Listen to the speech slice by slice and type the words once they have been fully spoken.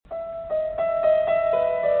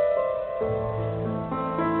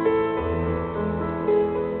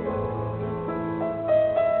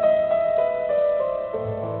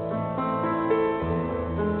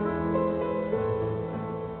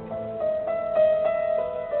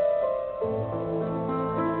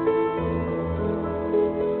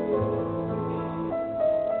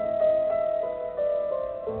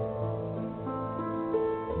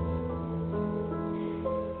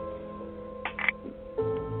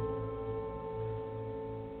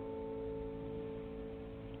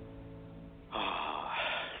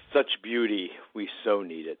Such beauty. We so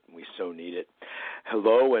need it. We so need it.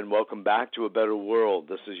 Hello and welcome back to A Better World.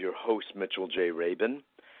 This is your host, Mitchell J. Rabin,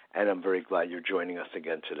 and I'm very glad you're joining us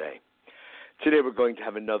again today. Today we're going to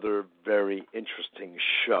have another very interesting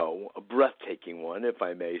show, a breathtaking one, if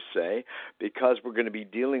I may say, because we're going to be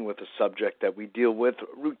dealing with a subject that we deal with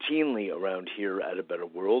routinely around here at A Better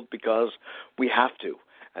World because we have to,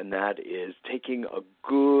 and that is taking a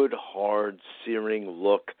good, hard, searing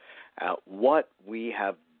look at what we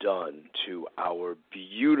have done to our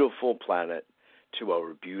beautiful planet, to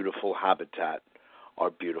our beautiful habitat, our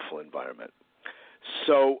beautiful environment.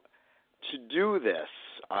 So to do this,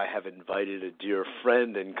 I have invited a dear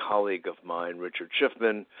friend and colleague of mine, Richard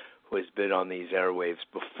Schiffman, who has been on these airwaves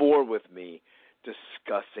before with me,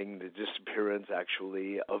 discussing the disappearance,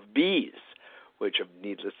 actually, of bees, which,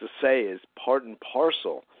 needless to say, is part and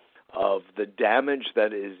parcel of the damage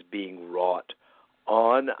that is being wrought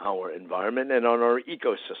on our environment and on our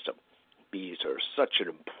ecosystem. Bees are such an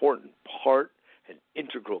important part, an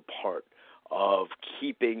integral part of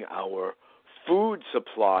keeping our food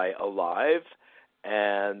supply alive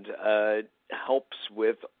and helps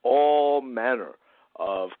with all manner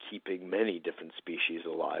of keeping many different species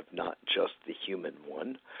alive, not just the human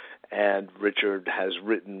one. And Richard has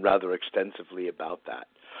written rather extensively about that.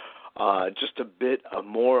 Just a bit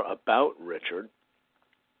more about Richard.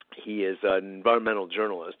 He is an environmental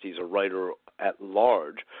journalist. He's a writer at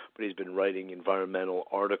large, but he's been writing environmental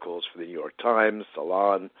articles for the New York Times,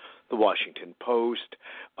 Salon, the Washington Post,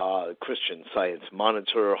 Christian Science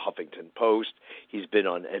Monitor, Huffington Post. He's been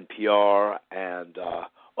on NPR and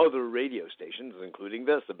other radio stations, including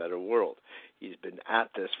this, A Better World. He's been at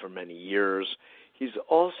this for many years. He's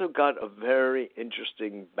also got a very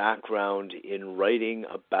interesting background in writing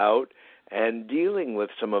about and dealing with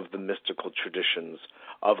some of the mystical traditions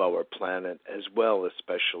of our planet, as well,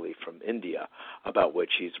 especially from India, about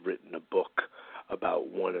which he's written a book about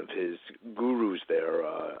one of his gurus there,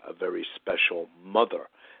 a very special mother.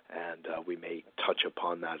 And we may touch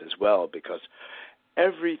upon that as well, because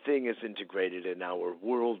everything is integrated in our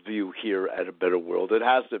worldview here at A Better World. It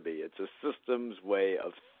has to be. It's a systems way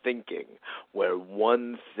of thinking where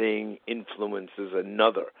one thing influences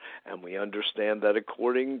another. And we understand that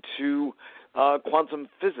according to quantum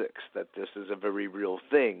physics, that this is a very real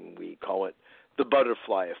thing. We call it the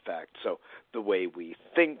butterfly effect. So the way we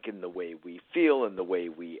think and the way we feel and the way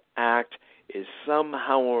we act is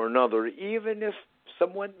somehow or another, even if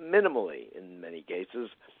somewhat minimally in many cases,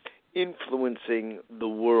 influencing the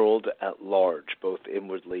world at large, both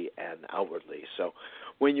inwardly and outwardly. So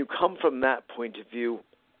when you come from that point of view,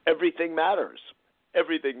 everything matters.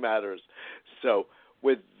 Everything matters. So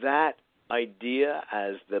with that idea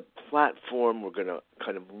as the platform, we're going to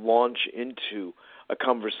kind of launch into a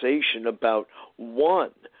conversation about,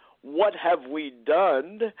 one, what have we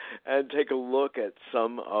done, and take a look at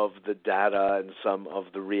some of the data and some of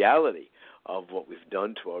the reality of what we've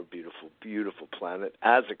done to our beautiful, beautiful planet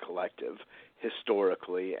as a collective,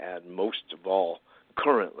 historically, and most of all,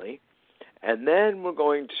 currently. And then we're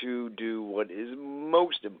going to do what is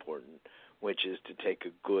most important, which is to take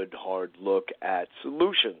a good, hard look at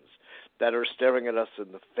solutions that are staring at us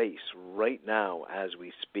in the face right now as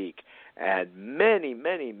we speak. And many,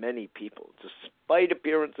 many, many people, despite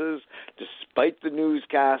appearances, despite the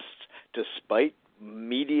newscasts, despite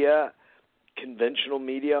media, conventional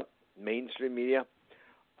media, mainstream media,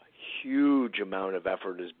 a huge amount of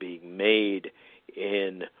effort is being made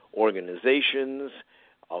in organizations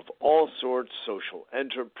of all sorts, social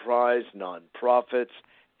enterprise, nonprofits,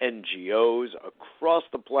 NGOs across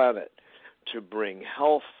the planet to bring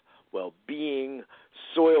health, well-being,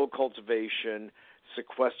 soil cultivation,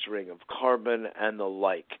 sequestering of carbon, and the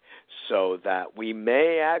like, so that we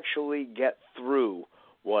may actually get through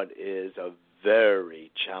what is a very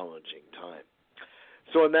challenging time.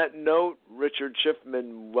 So on that note, Richard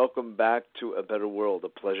Schiffman, welcome back to A Better World. A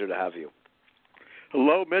pleasure to have you.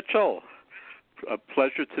 Hello, Mitchell. A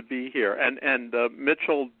pleasure to be here. And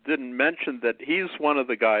Mitchell didn't mention that he's one of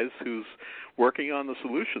the guys who's working on the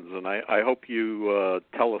solutions, and I hope you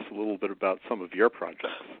tell us a little bit about some of your projects.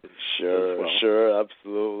 Sure,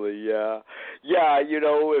 absolutely, yeah. Yeah, you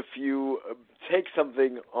know, if you take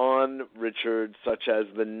something on, Richard, such as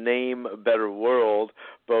the name A Better World,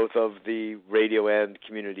 both of the radio and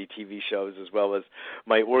community TV shows, as well as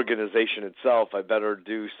my organization itself, I better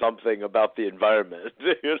do something about the environment,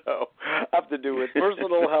 you know. Have to do with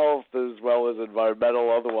personal health as well as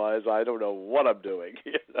environmental, otherwise I don't know what I'm doing,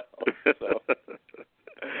 you know. So.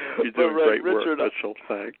 You're doing great Richard, work, Mitchell.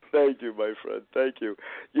 Thanks. Thank you, my friend. Thank you.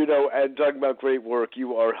 You know, and talking about great work,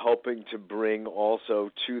 you are helping to bring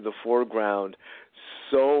also to the foreground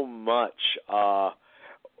so much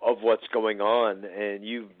of what's going on, and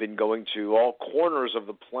you've been going to all corners of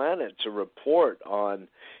the planet to report on,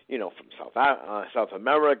 from South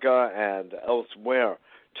America and elsewhere,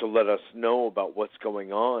 to let us know about what's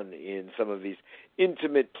going on in some of these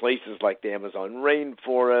intimate places like the Amazon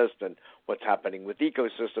rainforest and what's happening with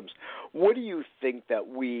ecosystems. What do you think that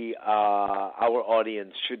our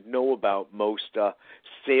audience, should know about most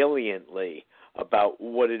saliently about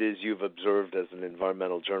what it is you've observed as an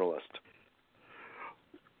environmental journalist?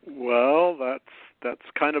 Well, that's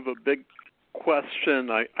kind of a big question.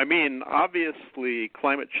 I mean, obviously,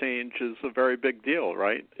 climate change is a very big deal,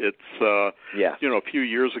 right? It's yes. A few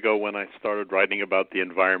years ago when I started writing about the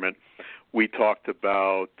environment, we talked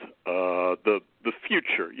about the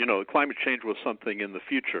future. Climate change was something in the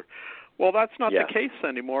future. Well, that's not the case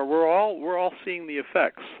anymore. We're all seeing the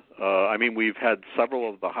effects. I mean, we've had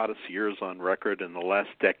several of the hottest years on record in the last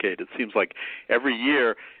decade. It seems like every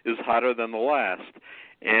year is hotter than the last.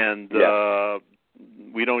 And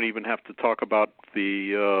we don't even have to talk about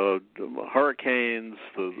the hurricanes,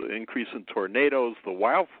 the increase in tornadoes, the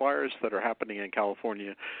wildfires that are happening in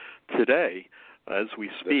California today as we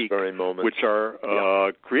speak, which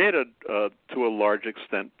are created to a large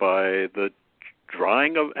extent by the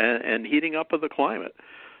drying of and heating up of the climate.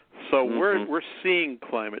 So we're seeing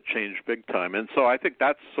climate change big time. And so I think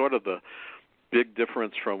that's sort of the big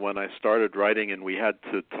difference from when I started writing and we had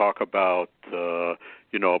to talk about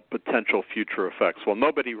potential future effects. Well,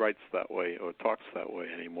 nobody writes that way or talks that way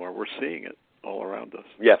anymore. We're seeing it all around us.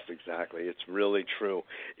 Yes, exactly. It's really true.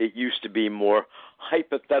 It used to be more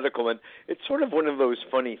hypothetical, and it's sort of one of those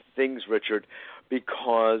funny things, Richard,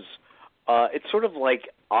 because it's sort of like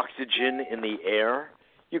oxygen in the air.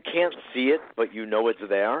 You can't see it, but you know it's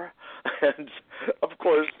there. And, of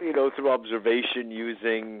course, through observation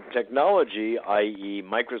using technology, i.e.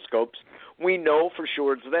 microscopes, we know for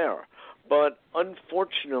sure it's there. But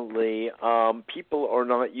unfortunately, people are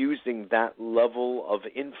not using that level of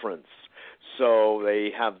inference. So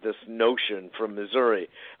they have this notion from Missouri,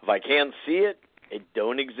 if I can't see it, it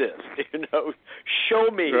don't exist. Show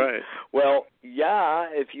me. Right. Well,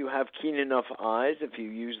 if you have keen enough eyes, if you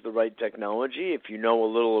use the right technology, if you know a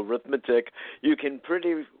little arithmetic, you can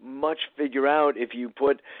pretty much figure out if you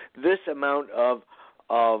put this amount of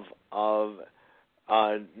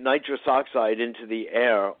nitrous oxide into the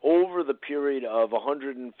air over the period of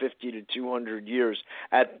 150 to 200 years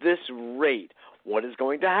at this rate, what is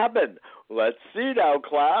going to happen? Let's see now,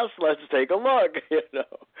 class. Let's take a look.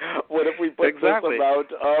 What if we put this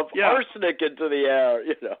amount of arsenic into the air?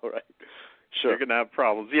 Right? Sure. You're going to have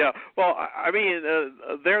problems. Yeah. Well, I mean,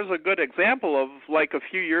 there's a good example of, like, a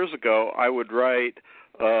few years ago, I would write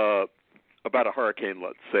about a hurricane,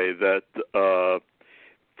 let's say, that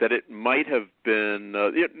it might have been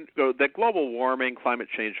that global warming, climate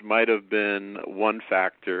change might have been one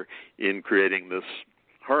factor in creating this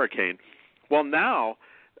hurricane. Well, now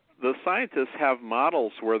the scientists have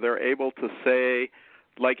models where they're able to say,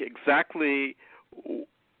 like, exactly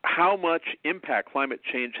how much impact climate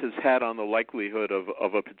change has had on the likelihood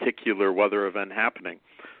of a particular weather event happening.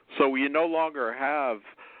 So we no longer have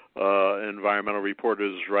environmental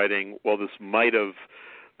reporters writing, well, this might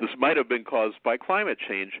have been caused by climate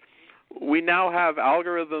change. We now have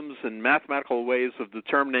algorithms and mathematical ways of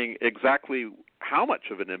determining exactly how much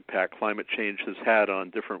of an impact climate change has had on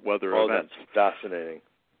different weather events. That's fascinating.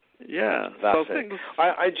 Yeah. That's fascinating.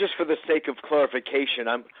 I just, for the sake of clarification,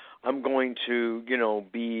 I'm going to,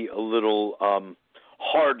 be a little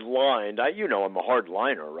hard-lined. I'm a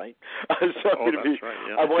hard-liner, right? That's right,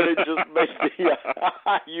 yeah. I want to just make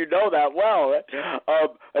you know that well, right?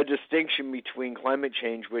 A distinction between climate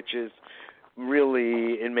change, which is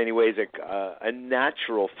really, in many ways, a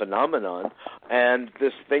natural phenomenon, and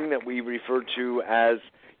this thing that we refer to as,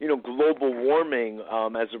 global warming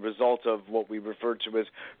as a result of what we refer to as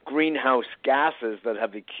greenhouse gases that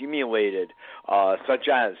have accumulated, such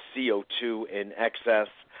as CO2 in excess,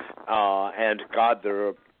 and, God, there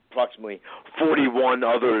are approximately 41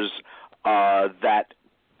 others that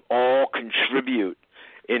all contribute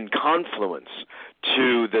in confluence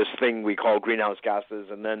to this thing we call greenhouse gases,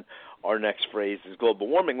 and then our next phrase is global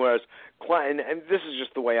warming, whereas, and this is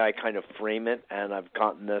just the way I kind of frame it, and I've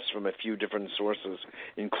gotten this from a few different sources,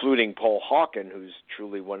 including Paul Hawken, who's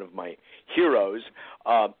truly one of my heroes.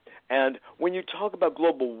 And when you talk about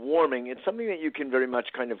global warming, it's something that you can very much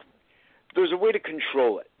there's a way to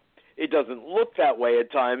control it. It doesn't look that way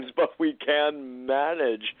at times, but we can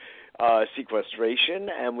manage sequestration,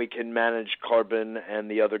 and we can manage carbon and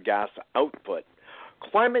the other gas output.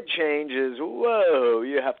 Climate change is,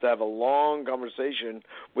 you have to have a long conversation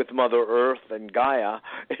with Mother Earth and Gaia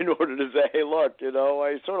in order to say, hey, look,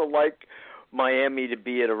 I sort of like Miami to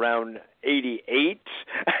be at around 88,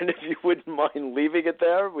 and if you wouldn't mind leaving it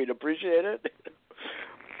there, we'd appreciate it.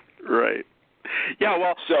 Right. Yeah,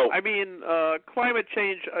 well, so, I mean, climate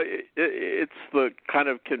change, it's the kind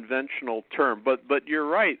of conventional term, but you're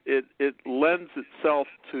right. It lends itself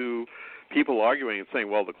to people arguing and saying,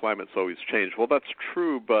 well, the climate's always changed. Well, that's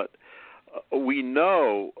true, but we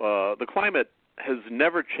know the climate has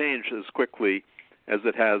never changed as quickly as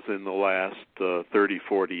it has in the last 30,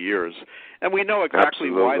 40 years. And we know exactly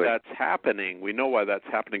why that's happening. We know why that's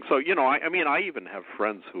happening. So, I mean, I even have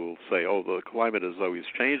friends who will say, oh, the climate is always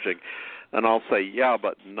changing. And I'll say, yeah,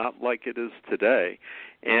 but not like it is today.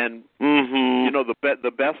 And,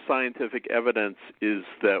 the best scientific evidence is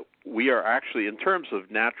that we are actually, in terms of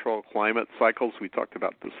natural climate cycles, we talked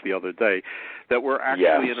about this the other day, that we're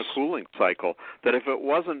actually in a cooling cycle. That if it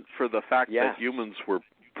wasn't for the fact that humans were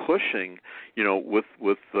pushing,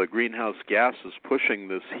 with the greenhouse gases pushing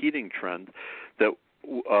this heating trend, that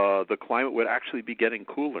the climate would actually be getting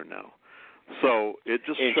cooler now. So it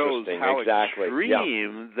just shows how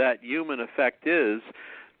extreme that human effect is,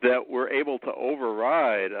 that we're able to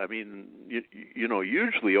override, I mean,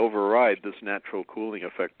 usually override this natural cooling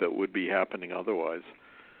effect that would be happening otherwise.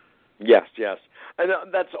 Yes. And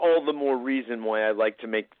that's all the more reason why I like to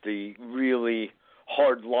make the really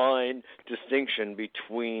hard line distinction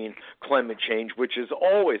between climate change, which is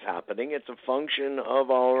always happening. It's a function of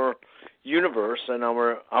our universe and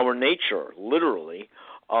our nature, literally,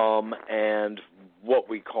 and what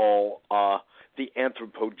we call the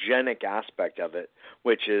anthropogenic aspect of it,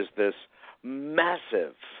 which is this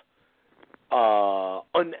massive,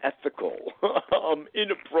 unethical,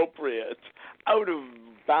 inappropriate, out of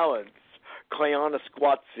balance,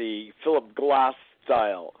 Cleona-Squatzy, Philip Glass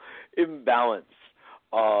style imbalance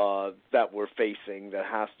that we're facing, that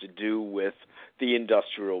has to do with the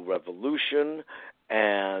Industrial Revolution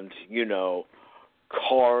and,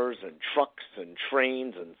 cars and trucks and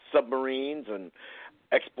trains and submarines and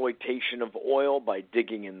exploitation of oil by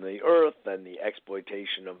digging in the earth and the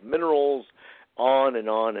exploitation of minerals, on and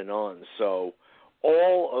on and on. So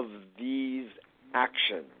all of these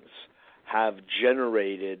actions have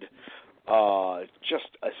generated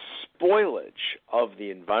just a spoilage of the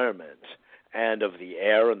environment and of the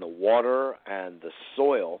air and the water and the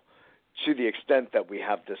soil, to the extent that we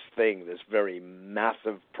have this very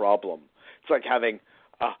massive problem. It's like having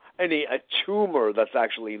a tumor that's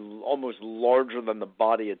actually almost larger than the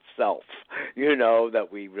body itself, that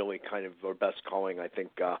we really kind of are best calling, I think,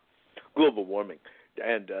 global warming.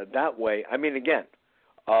 And that way, I mean, again,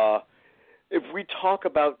 if we talk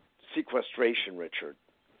about sequestration, Richard,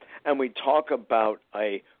 and we talk about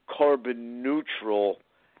a carbon neutral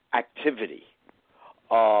activity,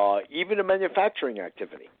 even a manufacturing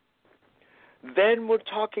activity, then we're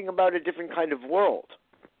talking about a different kind of world.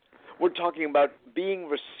 We're talking about being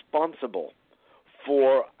responsible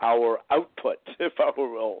for our output, if I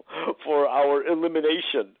will, for our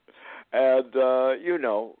elimination. And,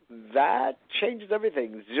 that changes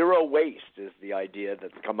everything. Zero waste is the idea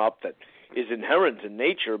that's come up, that is inherent in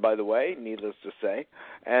nature, by the way, needless to say.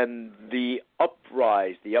 And the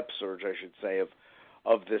upsurge, I should say,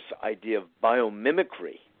 of this idea of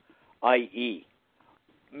biomimicry, i.e.,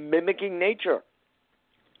 mimicking nature,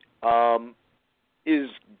 is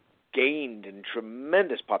gained in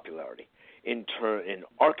tremendous popularity in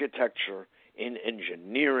architecture, in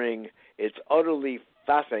engineering. It's utterly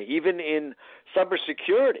fascinating. Even in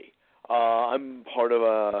cybersecurity, I'm part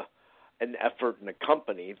of an effort in a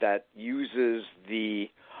company that uses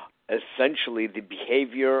essentially the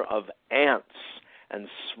behavior of ants and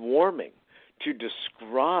swarming to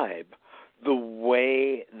describe the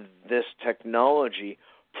way this technology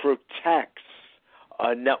protects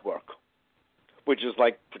a network, which is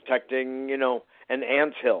like protecting, an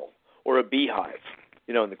anthill or a beehive,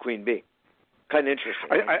 in the queen bee. Kind of interesting.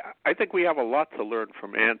 Right? I think we have a lot to learn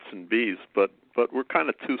from ants and bees, but we're kind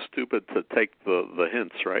of too stupid to take the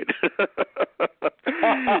hints, right?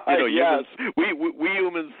 Yes. Humans, we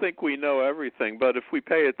humans think we know everything, but if we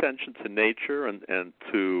pay attention to nature and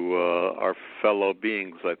to our fellow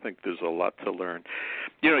beings, I think there's a lot to learn.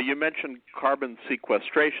 You mentioned carbon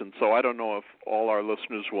sequestration, so I don't know if all our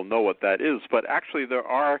listeners will know what that is, but actually there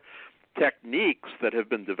are techniques that have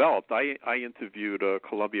been developed. I interviewed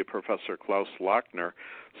Columbia professor Klaus Lochner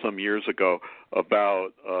some years ago about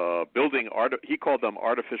building, he called them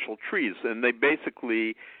artificial trees, and they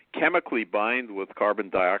basically chemically bind with carbon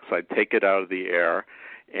dioxide, take it out of the air,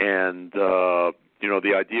 and the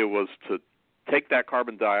idea was to take that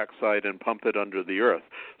carbon dioxide and pump it under the earth.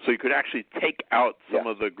 So you could actually take out some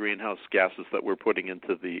of the greenhouse gases that we're putting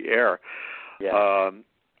into the air. Yeah.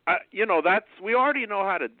 we already know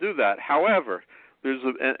how to do that. However,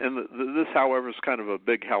 this however is kind of a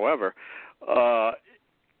big however.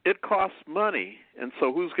 It costs money, and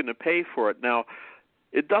so who's going to pay for it? Now,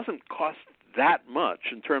 it doesn't cost that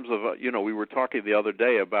much in terms of, we were talking the other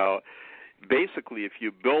day about basically if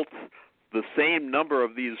you built the same number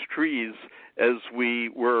of these trees as we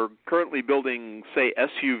were currently building, say,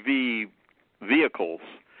 SUV vehicles,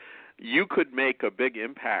 you could make a big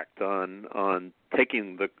impact on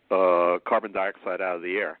taking the carbon dioxide out of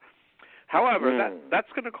the air. However, that's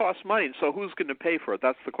going to cost money, so who's going to pay for it?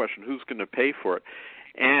 That's the question. Who's going to pay for it?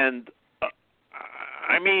 And,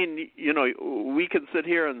 we can sit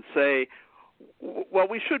here and say, well,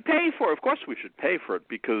 we should pay for it. Of course we should pay for it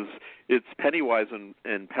because it's penny wise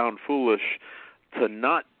and pound foolish to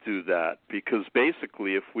not do that, because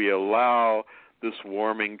basically if we allow this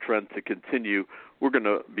warming trend to continue, we're going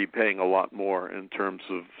to be paying a lot more in terms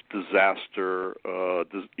of disaster,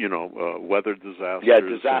 weather disasters. Yeah,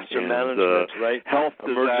 disaster management, right? Health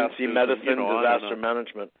emergency medicine, disaster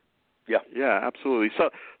management. Yeah. Yeah, absolutely. So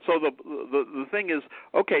the thing is,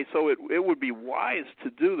 okay, so it would be wise to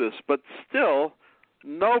do this, but still,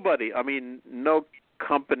 no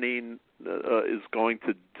company is going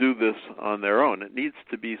to do this on their own. It needs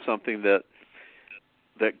to be something that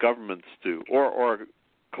governments do, or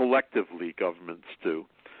collectively governments do,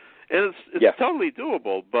 and it's totally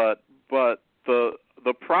doable. But the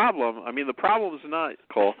problem, the problem is not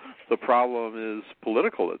political. The problem is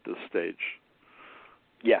political at this stage.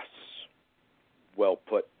 Yes. Well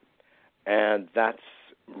put. And that's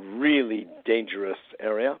really dangerous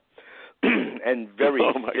area and very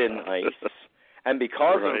thin ice. And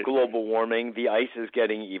because of global warming, the ice is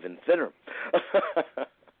getting even thinner.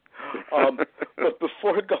 But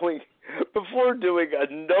before doing a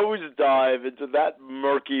nosedive into that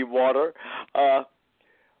murky water,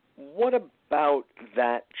 what about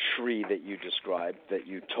that tree that you described, that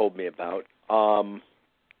you told me about?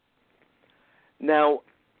 Now,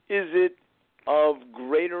 is it of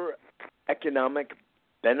greater economic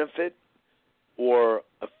benefit or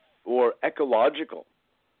ecological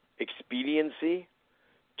expediency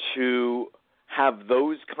to have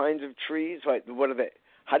those kinds of trees? Right? What are they?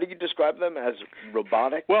 How do you describe them? As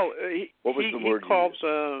robotic? Well, what was the word he called?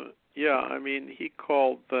 He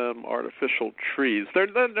called them artificial trees. They're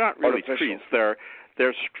not really trees. They're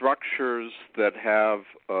structures that have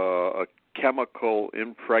a chemical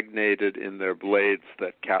impregnated in their blades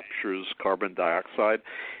that captures carbon dioxide,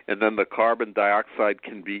 and then the carbon dioxide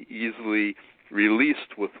can be easily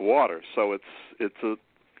released with water. So it's a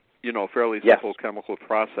fairly simple chemical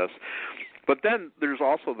process. But then there's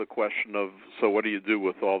also the question of, so what do you do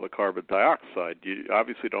with all the carbon dioxide? You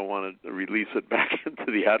obviously don't want to release it back into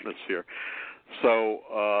the atmosphere. So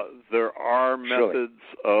there are methods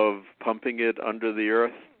of pumping it under the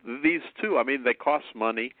earth. These two, they cost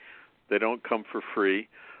money. They don't come for free.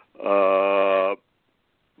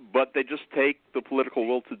 But they just take the political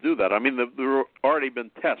will to do that. There have already been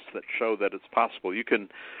tests that show that it's possible. You can,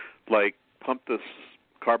 pump this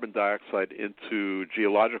carbon dioxide into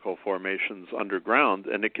geological formations underground,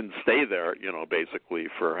 and it can stay there, basically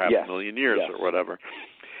for 500,000 years or whatever.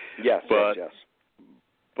 Yes.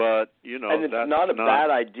 But and it's not a bad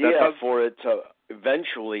idea for it to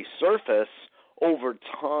eventually surface over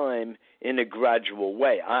time in a gradual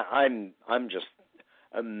way. I'm just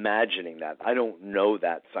imagining that. I don't know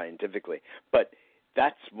that scientifically, but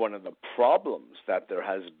that's one of the problems, that there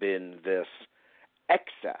has been this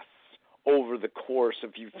excess over the course.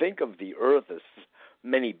 If you think of the Earth as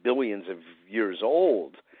many billions of years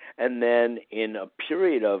old, and then in a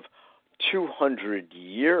period of 200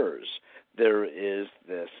 years, there is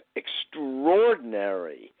this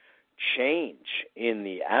extraordinary change in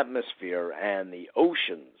the atmosphere and the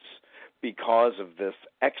oceans because of this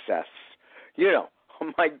excess.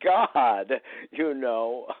 Oh my God,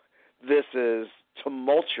 this is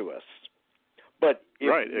tumultuous. But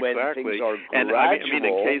when things are gradual,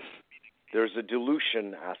 in case there's a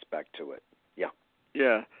dilution aspect to it.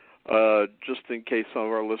 Yeah. Just in case some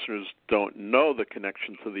of our listeners don't know the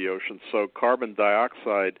connection to the ocean, so carbon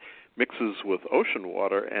dioxide mixes with ocean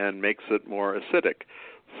water and makes it more acidic.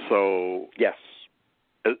 So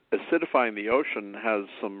acidifying the ocean has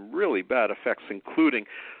some really bad effects, including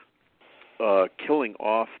killing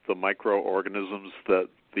off the microorganisms that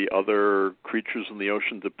the other creatures in the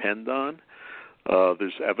ocean depend on.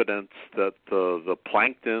 There's evidence that the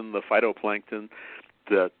plankton, the phytoplankton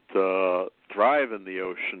that thrive in the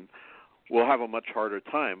ocean will have a much harder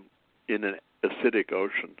time in an acidic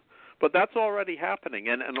ocean. But that's already happening,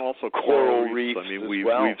 and also coral reefs. I mean,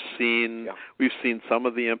 we've seen some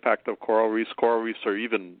of the impact of coral reefs. Coral reefs are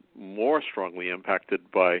even more strongly impacted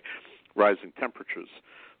by rising temperatures.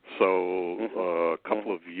 So a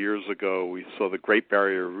couple of years ago, we saw the Great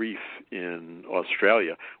Barrier Reef in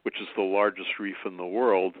Australia, which is the largest reef in the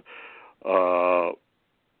world.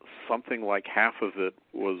 Something like half of it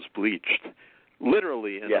was bleached,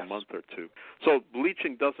 literally in a month or two. So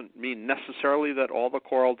bleaching doesn't mean necessarily that all the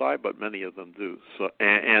coral die, but many of them do. So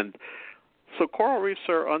and so coral reefs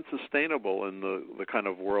are unsustainable in the kind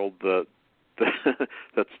of world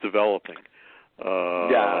that's developing.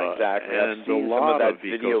 Exactly. And I've seen a lot some of that of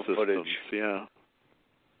video ecosystems, footage. Yeah.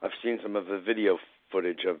 I've seen some of the video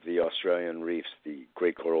footage of the Australian reefs, the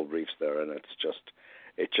great coral reefs there, and it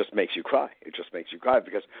just makes you cry. It just makes you cry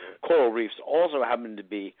because coral reefs also happen to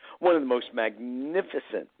be one of the most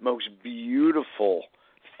magnificent, most beautiful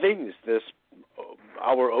things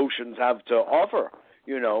our oceans have to offer.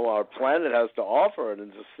 Our planet has to offer,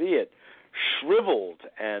 and to see it shriveled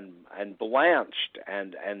and blanched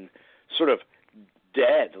and sort of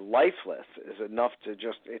dead, lifeless, is enough to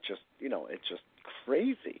it's just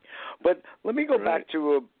crazy. But let me go back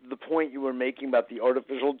to the point you were making about the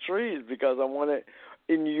artificial trees, because I want to,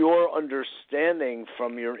 in your understanding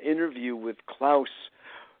from your interview with Klaus,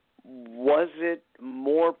 was it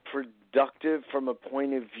more productive from a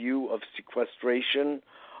point of view of sequestration?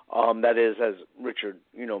 That is, as Richard,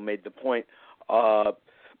 made the point,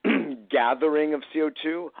 gathering of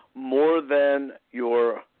CO2 more than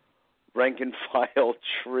your rank and file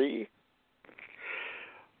tree?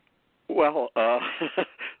 Well,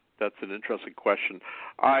 that's an interesting question.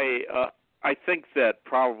 I think that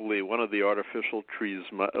probably one of the artificial trees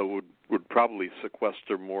would probably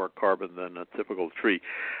sequester more carbon than a typical tree.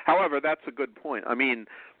 However, that's a good point. I mean,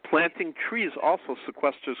 planting trees also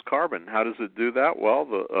sequesters carbon. How does it do that? Well,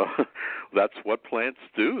 that's what plants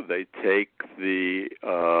do. They take they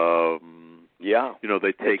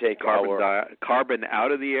take carbon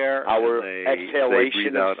out of the air. Our and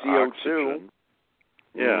exhalation they of CO2. Oxygen.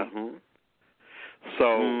 Yeah. Mm-hmm.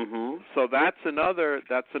 So that's another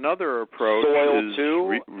approach. Soil is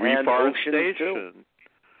too, reforestation. And oceans too.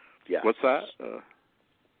 Yes. What's that?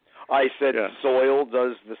 I said soil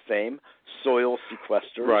does the same. Soil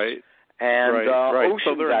sequesters. Right. And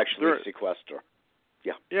oceans so actually sequester.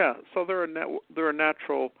 Yeah. Yeah. So there are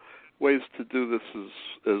natural ways to do this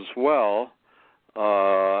as well.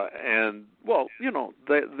 And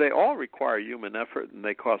they all require human effort and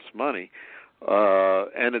they cost money.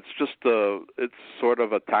 And it's just it's sort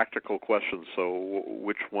of a tactical question. So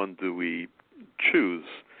which one do we choose?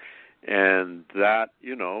 And that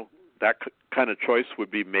kind of choice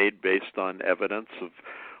would be made based on evidence of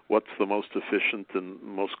what's the most efficient and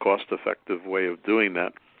most cost-effective way of doing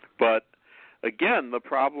that. But again, the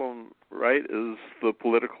problem, right, is the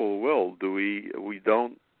political will. We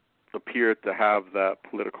don't appear to have that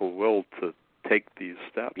political will to take these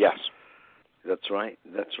steps. Yes. That's right,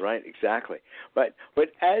 exactly. But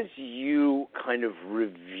as you kind of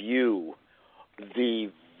review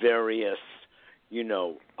the various,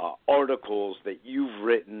 articles that you've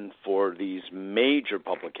written for these major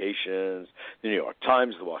publications, the New York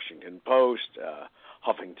Times, the Washington Post,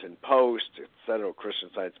 Huffington Post, etc., Christian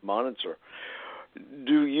Science Monitor,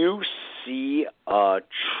 do you see a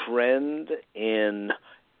trend in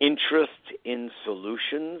interest in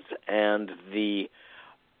solutions and the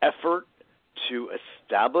effort to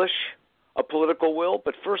establish a political will?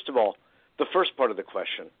 But first of all, the first part of the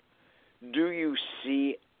question, do you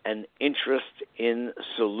see an interest in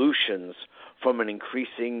solutions from an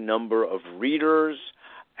increasing number of readers?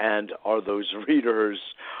 And are those readers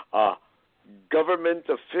government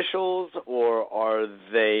officials, or are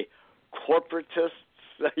they corporatists,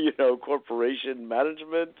 corporation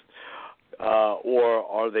management, or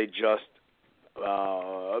are they just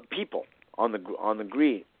people on the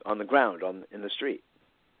ground, in the street?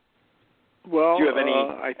 Well, do you have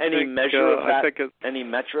any measure of that? Any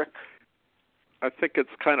metric? I think it's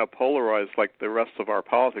kind of polarized, like the rest of our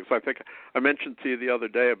politics. I think I mentioned to you the other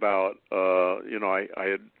day about I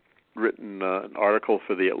had written an article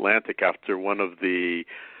for the Atlantic after one of the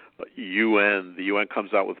UN. The UN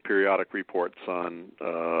comes out with periodic reports on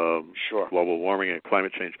global warming and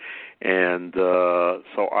climate change, and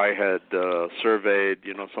so I had surveyed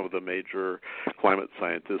some of the major climate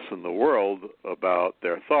scientists in the world about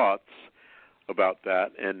their thoughts about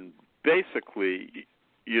that, and basically,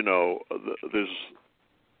 there's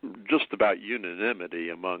just about unanimity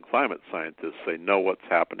among climate scientists. They know what's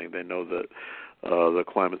happening. They know that the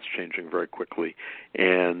climate's changing very quickly,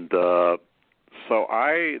 and so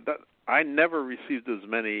I never received as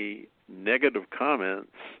many negative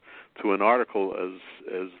comments to an article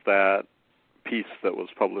as that piece that was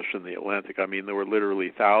published in the Atlantic. I mean, there were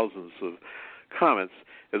literally thousands of comments.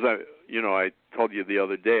 As I told you the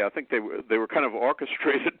other day, I think they were kind of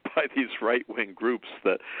orchestrated by these right-wing groups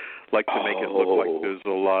that like to make it look like there's a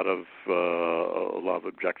lot of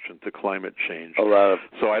objection to climate change. A lot of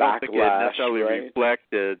so I don't think it necessarily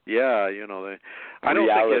reflected. Yeah, I don't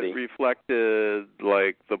think it reflected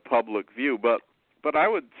like the public view. But I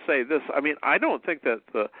would say this. I mean, I don't think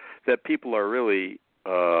that people are really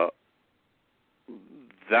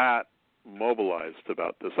that mobilized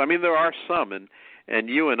about this. I mean, there are some, and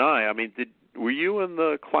you and I mean, were you in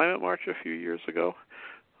the climate march a few years ago?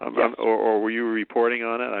 Yes. Or were you reporting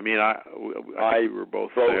on it? I mean, I think we were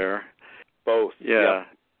both there. Both. Yeah.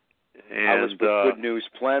 And I was with Good News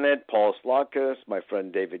Planet, Paul Slakis, my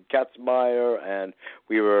friend David Katzmeyer, and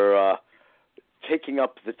we were taking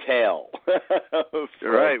up the tail.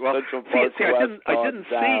 Right. Well, I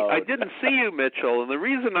didn't see you, Mitchell, and the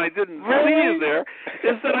reason I didn't see you there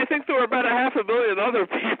is that I think there were about 500 million other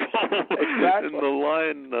people in the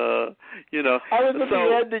line. I was at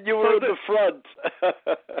the end, and you were at the front.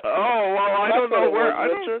 Oh well, I don't know where. I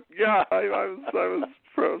was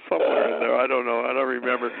somewhere in there. I don't know. I don't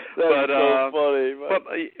remember. That's so funny.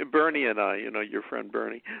 But Bernie and I, your friend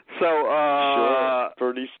Bernie. So sure,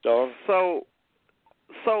 Bernie Starr.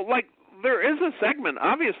 So, like, there is a segment.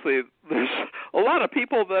 Obviously, there's a lot of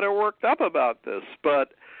people that are worked up about this, but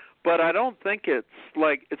I don't think it's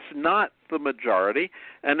not the majority,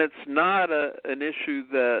 and it's not an issue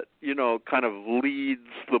that kind of leads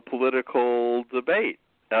the political debate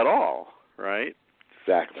at all, right?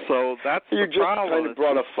 Exactly. So that's you the just problem. kind of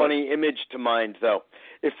brought a funny image to mind, though.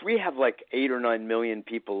 If we have like 8 or 9 million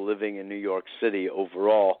people living in New York City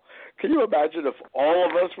overall, can you imagine if all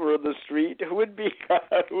of us were in the street? Who would be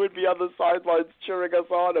on the sidelines cheering us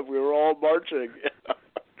on if we were all marching?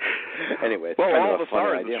 Anyway, well, all of us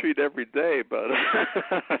are in the street every day, but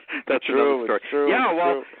that's true, another story. True, yeah,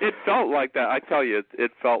 well, it felt like that. I tell you,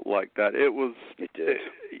 it felt like that. It was. It did.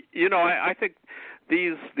 I think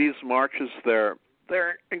these marches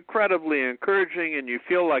they're incredibly encouraging, and you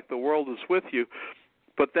feel like the world is with you.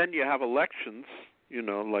 But then you have elections,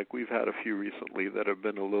 like we've had a few recently that have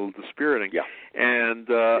been a little dispiriting. Yeah.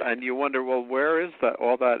 And you wonder, well, where is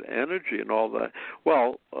all that energy and all that?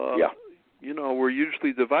 Well, we're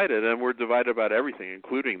usually divided, and we're divided about everything,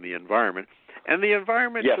 including the environment. And the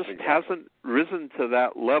environment hasn't risen to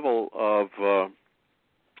that level of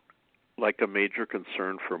like a major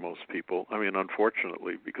concern for most people. I mean,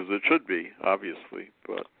 unfortunately, because it should be, obviously,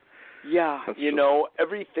 but... Yeah,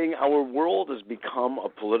 everything, our world has become a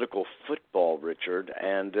political football, Richard,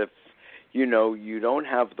 and if, you don't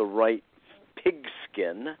have the right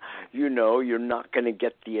pigskin, you're not going to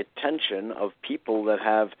get the attention of people that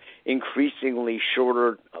have increasingly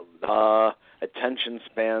shorter attention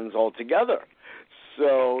spans altogether.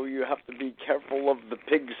 So you have to be careful of the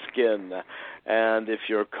pigskin. And if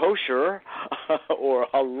you're kosher or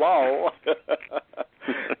halal,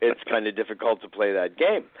 it's kind of difficult to play that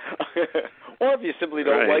game. Or if you simply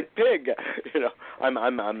don't like pig,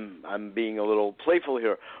 I'm being a little playful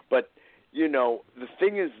here, but the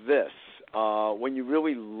thing is this: when you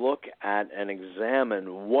really look at and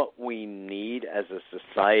examine what we need as a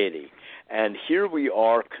society, and here we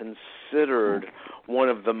are considered one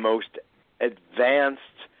of the most advanced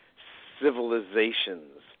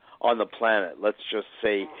civilizations on the planet, let's just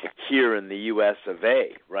say here in the U.S. of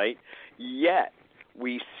A., right? Yet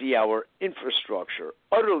we see our infrastructure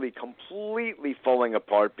utterly, completely falling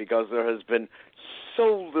apart because there has been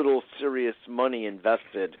so little serious money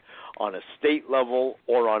invested on a state level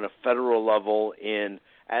or on a federal level in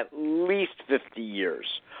at least 50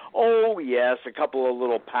 years. Oh, yes, a couple of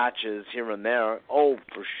little patches here and there. Oh,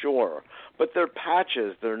 for sure. But they're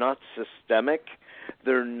patches. They're not systemic.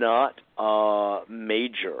 They're not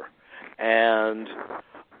major. And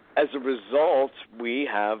as a result, we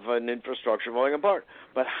have an infrastructure falling apart.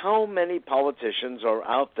 But how many politicians are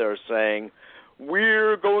out there saying,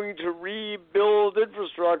 we're going to rebuild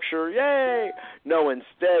infrastructure, yay? No,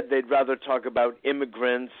 instead, they'd rather talk about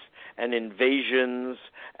immigrants and invasions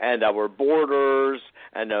and our borders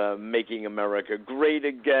and making America great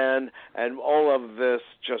again, and all of this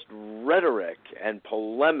just rhetoric and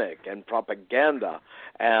polemic and propaganda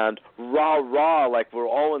and rah-rah like we're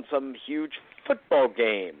all in some huge football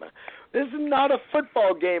game. This is not a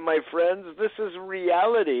football game, my friends. This is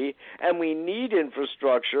reality, and we need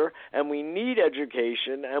infrastructure, and we need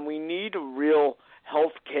education, and we need a real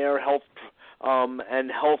health care,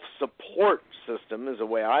 and health support system is the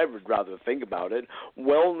way I would rather think about it.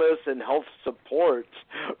 Wellness and health support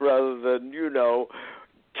rather than,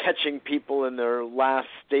 catching people in their last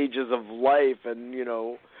stages of life, and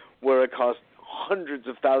where it costs hundreds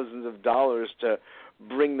of thousands of dollars to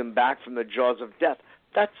bring them back from the jaws of death.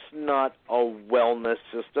 That's not a wellness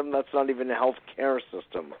system. That's not even a health care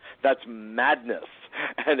system. That's madness,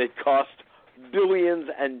 and it costs billions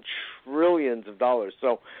and trillions of dollars.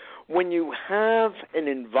 So when you have an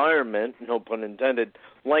environment, no pun intended,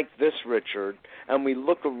 like this, Richard, and we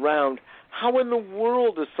look around, how in the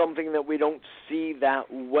world is something that we don't see that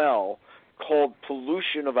well, called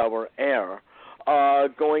pollution of our air,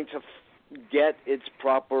 going to get its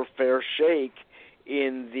proper fair shake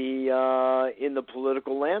in the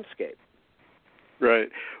political landscape? Right.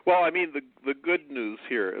 Well, I mean, the good news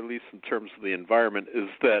here, at least in terms of the environment, is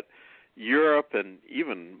that Europe and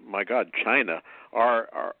even, my God, China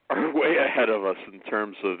are way ahead of us in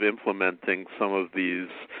terms of implementing some of these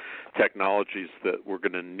technologies that we're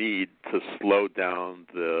going to need to slow down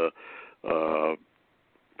the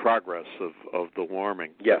progress of the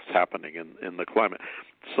warming that's happening in the climate.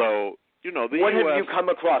 So, what have you come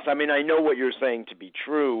across? I mean, I know what you're saying to be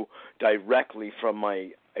true directly from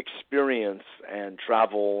my experience and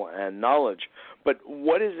travel and knowledge, but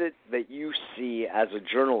what is it that you see as a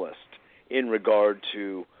journalist in regard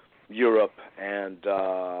to Europe and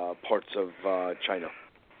parts of China?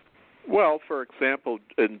 Well, for example,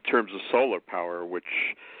 in terms of solar power, which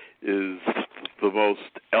is the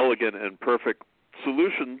most elegant and perfect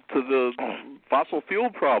solution to the fossil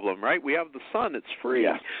fuel problem, right? We have the sun. It's free.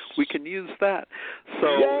 Yes. We can use that. So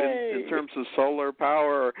in terms of solar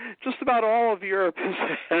power, just about all of Europe is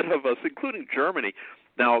ahead of us, including Germany.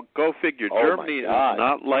 Now, go figure. Germany is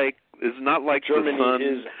not like Germany the sun.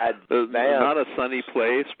 Is advanced. Not a sunny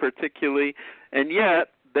place particularly, and yet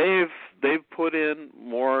they've put in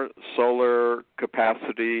more solar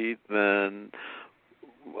capacity than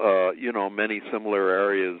many similar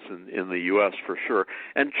areas in the U.S. for sure.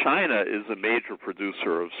 And China is a major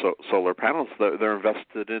producer of solar panels. They're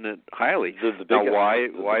invested in it highly. Now, why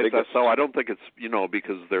is that so? I don't think it's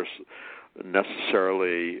because they're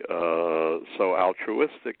necessarily so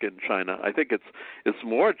altruistic in China. I think it's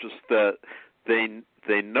more just that they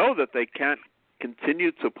know that they can't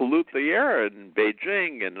continue to pollute the air in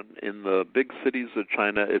Beijing and in the big cities of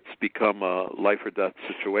China. It's become a life or death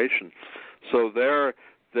situation. So they're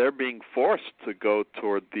being forced to go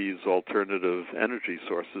toward these alternative energy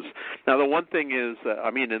sources. Now, the one thing is that,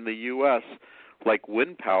 in the U.S., like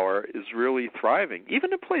wind power is really thriving.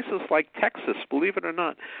 Even in places like Texas, believe it or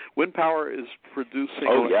not, wind power is producing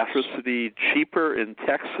electricity cheaper in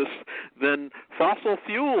Texas than fossil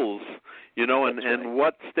fuels. And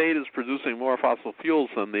what state is producing more fossil fuels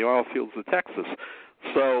than the oil fields of Texas?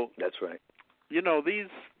 So that's right.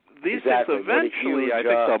 These things eventually, I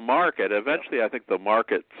think the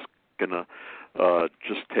market's gonna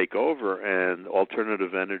just take over, and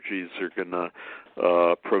alternative energies are gonna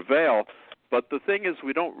prevail. But the thing is,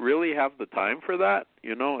 we don't really have the time for that.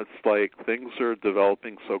 It's like things are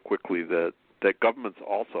developing so quickly that governments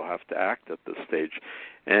also have to act at this stage.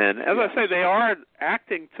 And as I say, they are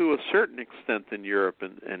acting to a certain extent in Europe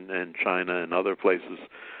and China and other places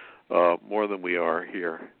more than we are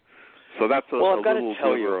here. So that's a little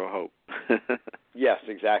glimmer of hope. Yes,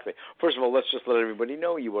 exactly. First of all, let's just let everybody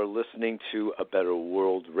know you are listening to A Better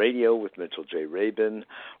World Radio with Mitchell J. Rabin.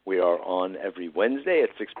 We are on every Wednesday at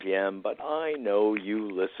 6 p.m., but I know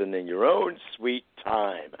you listen in your own sweet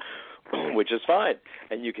time, which is fine.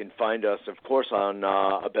 And you can find us, of course, on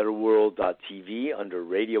abetterworld.tv under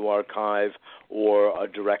Radio Archive or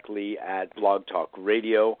directly at Blog Talk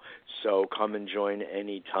Radio. So come and join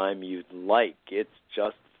any time you'd like. It's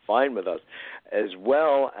just fine with us. As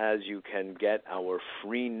well as you can get our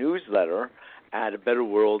free newsletter at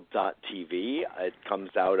abetterworld.tv. It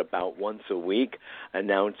comes out about once a week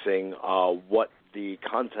announcing what the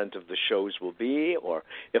content of the shows will be, or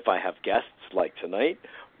if I have guests like tonight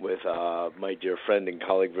with my dear friend and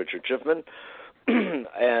colleague Richard Schiffman.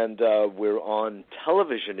 And we're on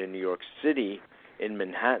television in New York City, in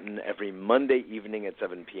Manhattan, every Monday evening at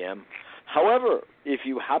 7 p.m. However, if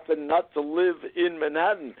you happen not to live in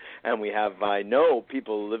Manhattan, and we have, I know,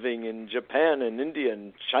 people living in Japan and India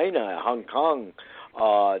and China, Hong Kong,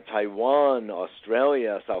 Taiwan,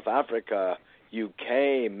 Australia, South Africa,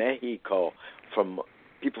 UK, Mexico, from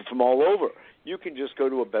people from all over, you can just go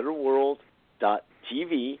to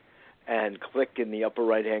abetterworld.tv and click in the upper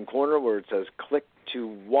right-hand corner where it says click to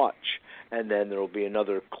watch, and then there will be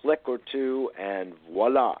another click or two, and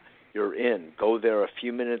voila, you're in. Go there a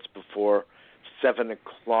few minutes before 7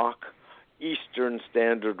 o'clock Eastern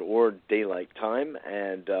Standard or Daylight Time,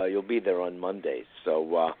 and you'll be there on Mondays. So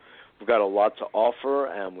we've got a lot to offer,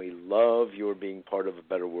 and we love your being part of a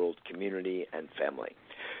Better World community and family.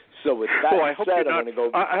 So with that I hope said, you're I'm not,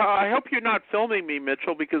 going to go. I hope you're not filming me,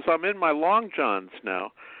 Mitchell, because I'm in my long johns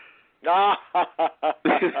now. We've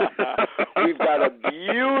got a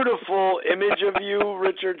beautiful image of you,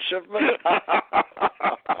 Richard Schiffman.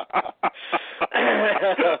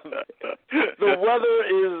 The weather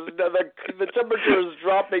is the temperature is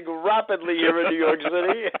dropping rapidly here in New York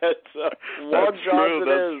City. It's long johns.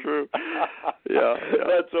 That's true. Yeah,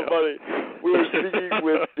 that's so funny. We are speaking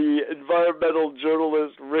with the environmental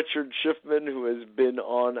journalist Richard Schiffman, who has been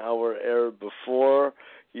on our air before.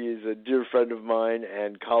 He is a dear friend of mine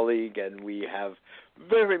and colleague, and we have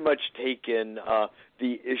very much taken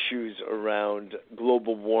the issues around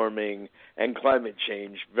global warming and climate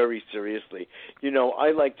change very seriously. You know,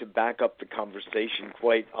 I like to back up the conversation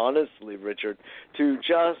quite honestly, Richard, to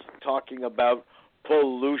just talking about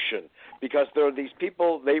pollution, because there are these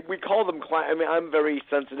people, we call them, I'm very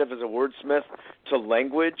sensitive as a wordsmith to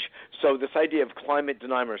language, so this idea of climate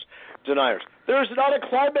deniers. There's not a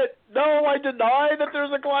climate. No, I deny that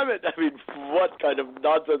there's a climate. I mean, what kind of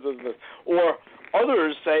nonsense is this? Or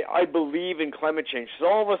others say, I believe in climate change. So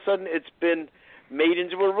all of a sudden it's been made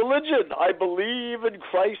into a religion. I believe in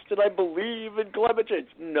Christ and I believe in climate change.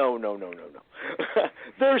 No.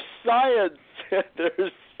 There's science.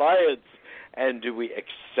 There's science. And do we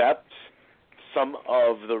accept some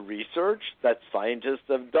of the research that scientists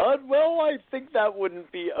have done? Well, I think that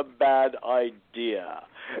wouldn't be a bad idea,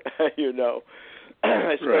 you know,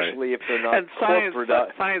 especially if they're not and science is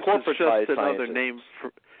just another scientists. name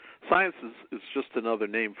for science is just another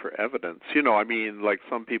name for evidence. You know, I mean, like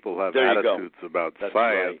some people have attitudes about That's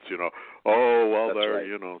science. Right. You know, oh well, right.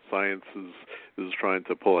 You know, science is trying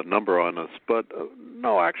to pull a number on us, but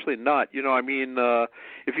no, actually not. You know, I mean,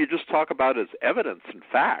 if you just talk about it as evidence and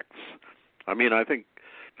facts, I mean, I think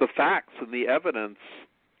the facts and the evidence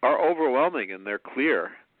are overwhelming and they're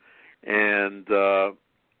clear, and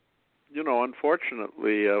you know,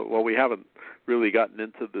 unfortunately, we haven't really gotten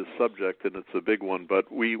into this subject, and it's a big one,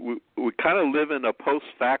 but we kind of live in a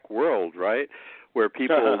post-fact world, right, where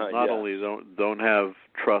people not only don't have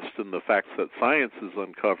trust in the facts that science is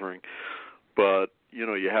uncovering, but, you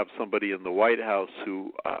know, you have somebody in the White House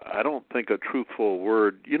who I don't think a truthful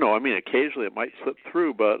word, you know, I mean, occasionally it might slip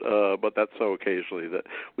through, but that's so occasionally that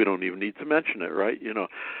we don't even need to mention it, right, you know.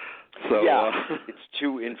 So, it's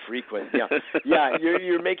too infrequent. Yeah,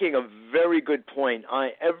 you're making a very good point.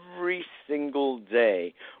 Every single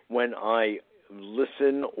day when I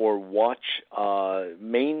listen or watch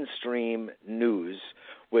mainstream news,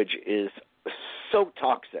 which is so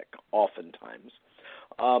toxic oftentimes,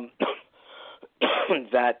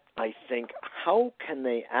 that I think, how can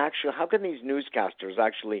these newscasters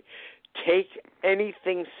actually take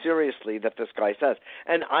anything seriously that this guy says?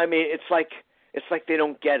 And I mean, it's like they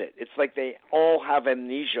don't get it. It's like they all have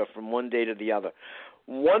amnesia from one day to the other.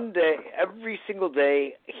 One day, every single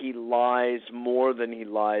day, he lies more than he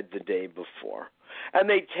lied the day before. And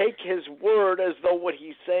they take his word as though what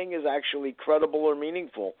he's saying is actually credible or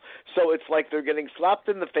meaningful. So it's like they're getting slapped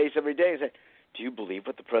in the face every day and say, do you believe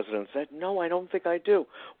what the president said? No, I don't think I do.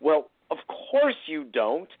 Well, of course you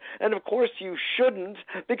don't, and of course you shouldn't,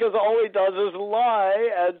 because all he does is lie,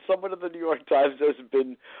 and someone at the New York Times has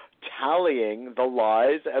been tallying the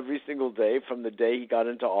lies every single day from the day he got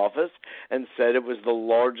into office and said it was the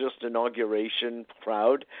largest inauguration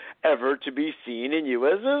crowd ever to be seen in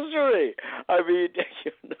U.S. history. I mean,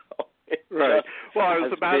 you know, it right. Well, I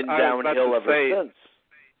was been downhill ever since.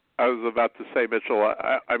 I was about to say, Mitchell,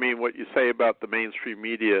 I mean, what you say about the mainstream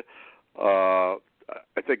media, I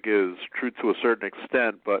think is true to a certain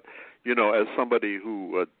extent, but, you know, as somebody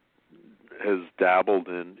who has dabbled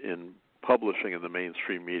in publishing in the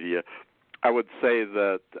mainstream media, I would say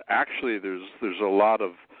that actually there's a lot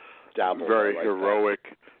of very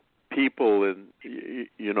heroic people and,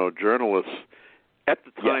 you know, journalists at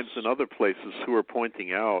the Times and other places who are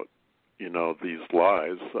pointing out, you know, these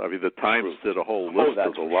lies. I mean, the Times did a whole list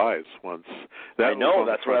of the lies once. I know,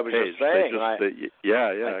 that's what I was just saying.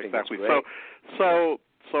 Exactly. So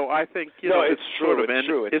I think, you know, it's true. Sort of it's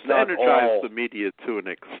true. It's energized the media to an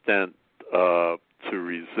extent to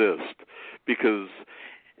resist, because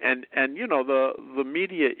and you know, the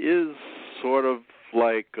media is sort of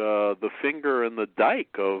like the finger in the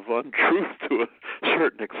dike of untruth to a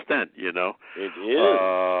certain extent, you know. It is.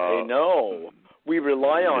 I know. We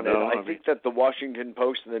rely on it. I think that the Washington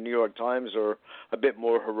Post and the New York Times are a bit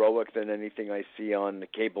more heroic than anything I see on the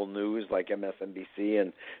cable news like MSNBC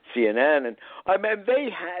and CNN. And I mean,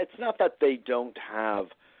 it's not that they don't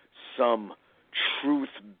have some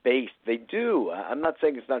truth-based. They do. I'm not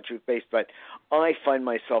saying it's not truth-based, but I find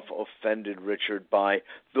myself offended, Richard, by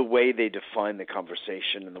the way they define the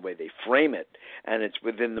conversation and the way they frame it, and it's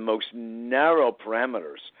within the most narrow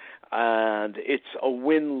parameters, and it's a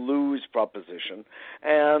win-lose proposition,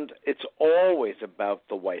 and it's always about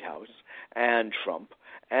the White House and Trump,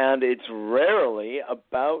 and it's rarely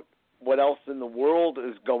about what else in the world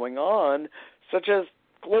is going on, such as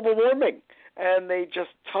global warming. And they just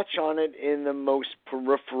touch on it in the most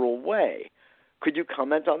peripheral way. Could you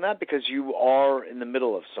comment on that? Because you are in the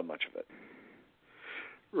middle of so much of it.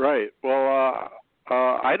 Right. Well,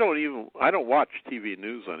 I don't watch TV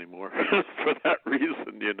news anymore for that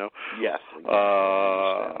reason. Yes.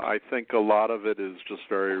 I think a lot of it is just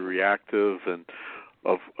very reactive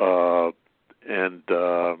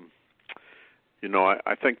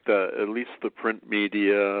I think at least the print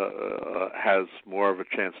media has more of a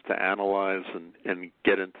chance to analyze and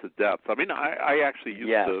get into depth. I mean, I actually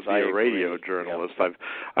used to be a radio journalist. Yep.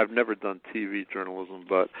 I've never done TV journalism,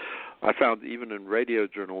 but I found even in radio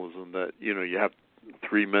journalism that you have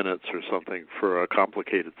 3 minutes or something for a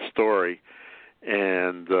complicated story,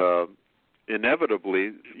 and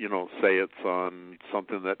inevitably, say it's on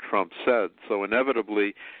something that Trump said. So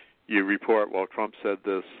inevitably, you report, well, Trump said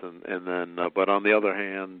this, and then, but on the other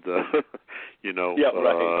hand, that's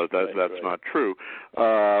not true.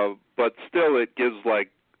 But still, it gives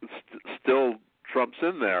still Trump's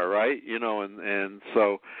in there, right? And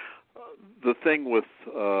so the thing with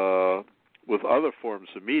other forms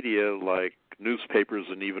of media like newspapers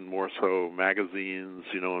and even more so magazines,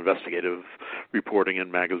 investigative reporting in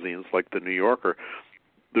magazines like the New Yorker,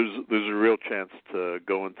 there's a real chance to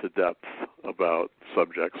go into depth about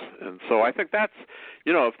subjects. And so I think that's,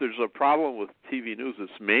 if there's a problem with TV news,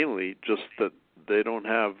 it's mainly just that they don't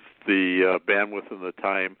have the bandwidth and the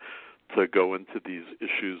time to go into these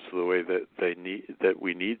issues the way that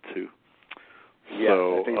we need to. Yes,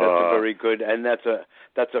 I think that's a very good, and that's a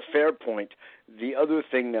fair point. The other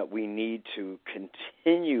thing that we need to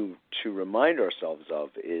continue to remind ourselves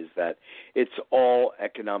of is that it's all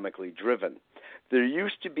economically driven. There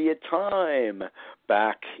used to be a time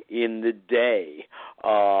back in the day,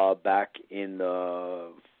 back in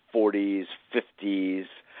the 40s, 50s,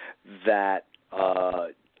 that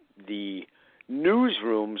the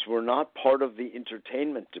newsrooms were not part of the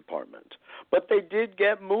entertainment department. But they did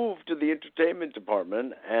get moved to the entertainment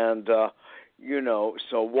department, and,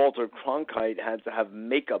 so Walter Cronkite had to have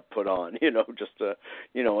makeup put on, just to,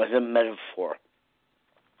 as a metaphor.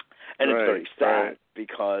 And it's very sad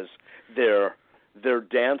because they're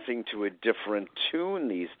dancing to a different tune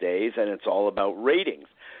these days, and it's all about ratings.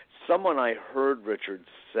 Someone I heard, Richard,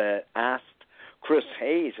 asked Chris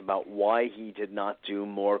Hayes about why he did not do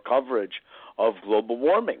more coverage of global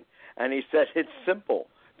warming. And he said, it's simple.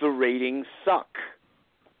 The ratings suck.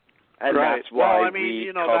 And that's why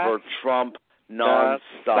we cover Trump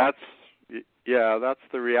nonstop. That's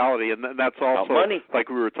the reality, and that's also like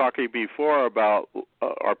we were talking before about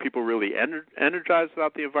are people really energized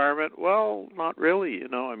about the environment? Well, not really.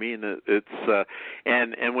 I mean, it's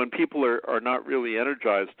and when people are not really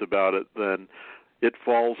energized about it, then it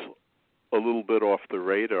falls a little bit off the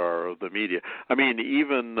radar of the media. I mean,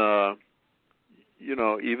 even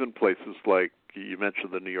even places like you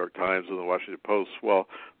mentioned the New York Times and the Washington Post. Well,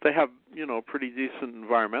 they have pretty decent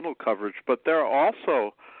environmental coverage, but they're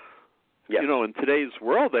also in today's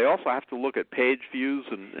world, they also have to look at page views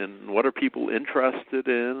and what are people interested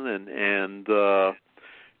in, and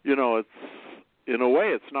it's in a way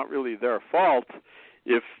it's not really their fault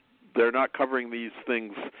if they're not covering these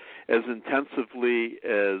things as intensively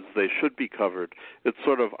as they should be covered. It's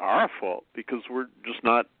sort of our fault because we're just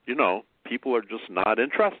not, people are just not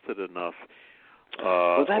interested enough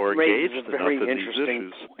or engaged enough in these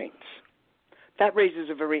issues. That raises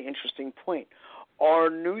a very interesting point. Are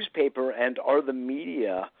newspaper and are the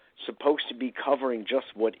media supposed to be covering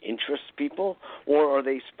just what interests people, or are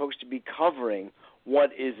they supposed to be covering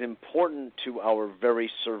what is important to our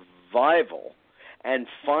very survival and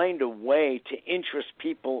find a way to interest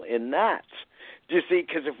people in that? Do you see?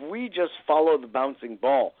 Because if we just follow the bouncing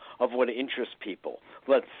ball of what interests people,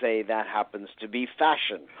 let's say that happens to be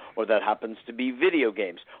fashion, or that happens to be video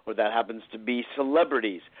games, or that happens to be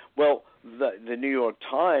celebrities. Well, the New York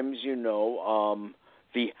Times,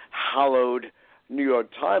 the hallowed New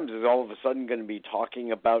York Times is all of a sudden going to be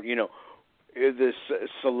talking about, this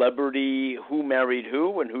celebrity who married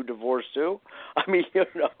who and who divorced who. I mean,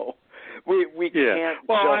 we can't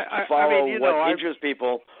just follow what interests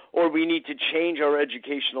people, or we need to change our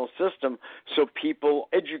educational system so people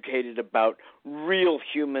are educated about real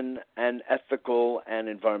human and ethical and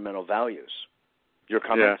environmental values. Your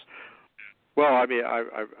comments? Well, I mean,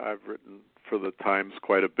 I've written for the Times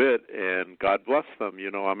quite a bit, and God bless them. You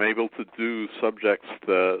know, I'm able to do subjects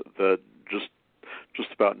that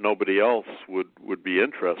just about nobody else would be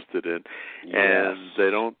interested in, Yes. and they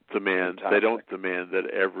don't demand that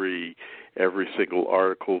every single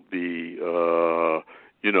article be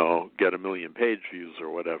get 1 million page views or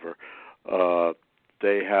whatever.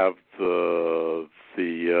 They have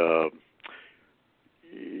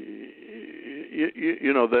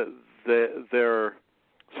they're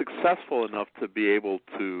successful enough to be able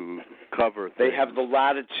to cover things. They have the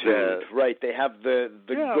latitude, right? They have the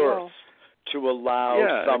girth to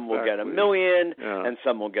allow some will get 1 million, and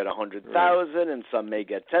some will get 100,000, and some may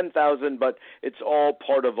get 10,000, but it's all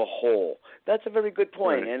part of a whole. That's a very good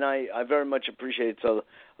point, and I very much appreciate it's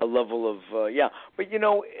a level of But you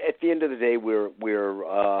know, at the end of the day,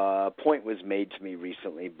 a point was made to me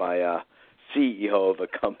recently by a CEO of a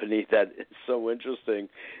company that is so interesting.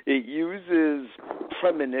 It uses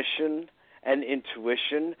premonition and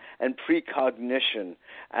intuition and precognition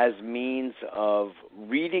as means of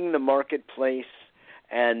reading the marketplace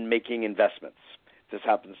and making investments. This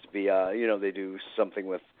happens to be, they do something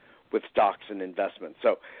with stocks and investments.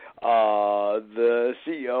 So the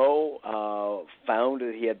CEO found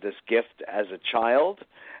that he had this gift as a child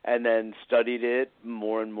and then studied it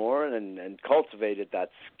more and more and cultivated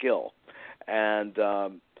that skill. And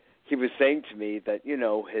he was saying to me that,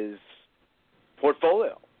 his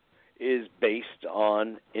portfolio is based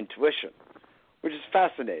on intuition, which is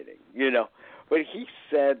fascinating, But he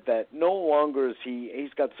said that no longer is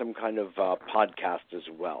he's got some kind of podcast as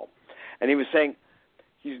well. And he was saying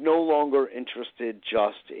he's no longer interested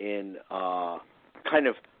just in kind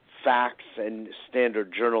of facts and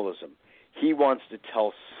standard journalism. He wants to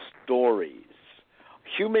tell stories,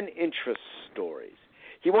 human interest stories.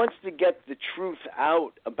 He wants to get the truth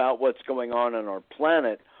out about what's going on our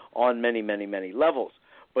planet on many, many, many levels.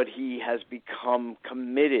 But he has become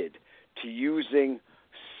committed to using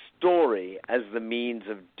story as the means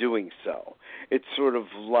of doing so. It's sort of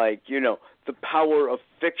like, the power of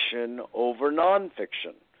fiction over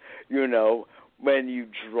nonfiction. When you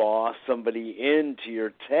draw somebody into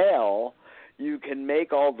your tale, you can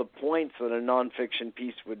make all the points that a nonfiction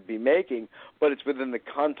piece would be making, but it's within the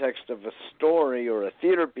context of a story or a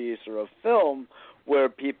theater piece or a film where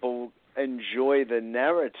people enjoy the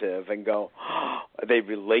narrative and go, they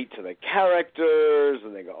relate to the characters,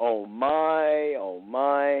 and they go, oh my.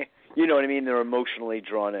 You know what I mean? They're emotionally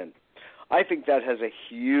drawn in. I think that has a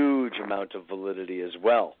huge amount of validity as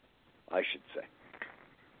well, I should say.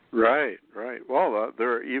 Right. Well,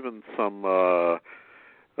 there are even some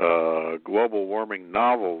global warming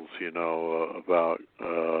novels, about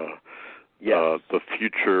the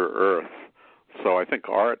future Earth. So I think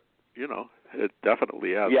art, it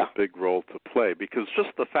definitely has a big role to play, because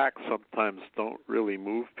just the facts sometimes don't really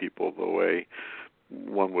move people the way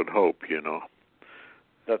one would hope,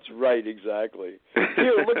 That's right, exactly.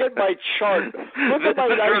 Here, look at my chart. Look at my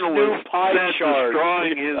nice new pie chart.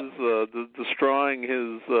 Destroying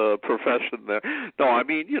his profession there. No, I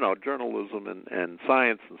mean, journalism and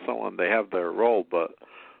science and so on, they have their role, but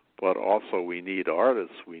also we need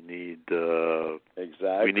artists. We need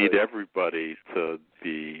we need everybody to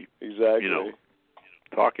be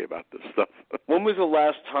talking about this stuff. When was the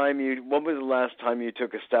last time you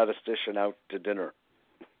took a statistician out to dinner?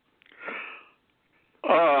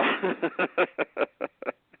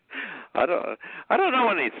 I don't know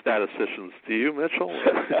any statisticians. Do you, Mitchell?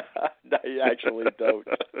 No, you actually don't.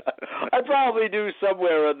 I probably do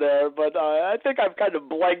somewhere in there, but I think I've kind of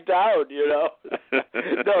blanked out, No,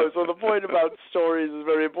 so the point about stories is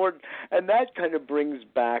very important, and that kind of brings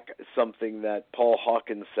back something that Paul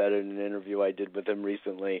Hawkins said in an interview I did with him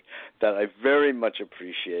recently that I very much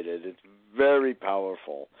appreciated. It's very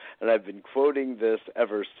powerful, and I've been quoting this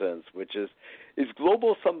ever since, which is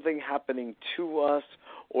global something happening to us,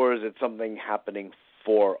 or is it something happening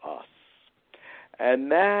for us?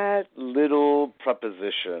 And that little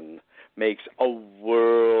preposition makes a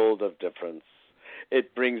world of difference.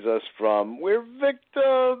 It brings us from we're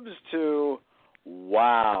victims to,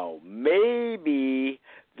 wow, maybe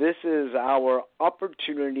this is our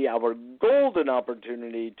opportunity, our golden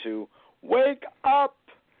opportunity to wake up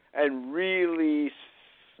and really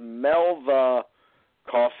smell the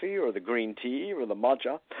coffee or the green tea or the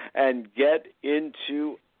matcha and get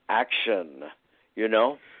into action,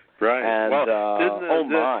 Right. And,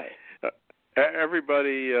 my.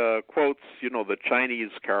 Everybody quotes, the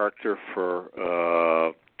Chinese character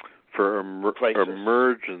for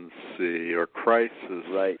emergency or crisis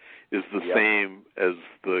is the same as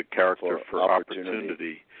the character for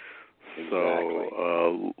opportunity. Exactly.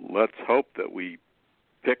 So let's hope that we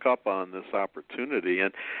pick up on this opportunity.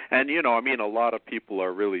 And I mean, a lot of people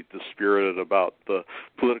are really dispirited about the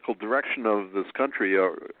political direction of this country,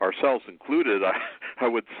 ourselves included, I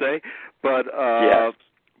would say. But yes.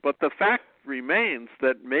 But the fact remains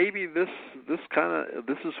that maybe this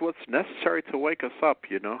is what's necessary to wake us up.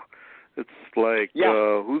 It's like,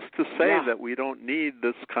 who's to say that we don't need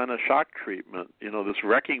this kind of shock treatment? This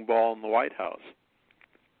wrecking ball in the White House.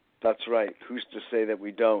 That's right. Who's to say that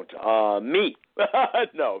we don't? Me.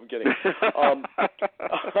 No, I'm kidding.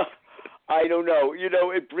 I don't know.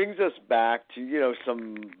 It brings us back to,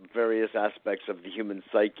 some various aspects of the human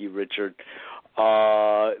psyche, Richard.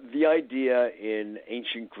 The idea in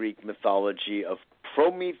ancient Greek mythology of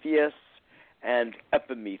Prometheus and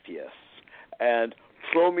Epimetheus. And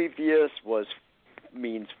Prometheus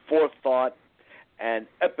means forethought, and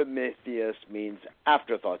Epimetheus means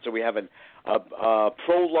afterthought. So we have a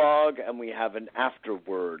prologue and we have an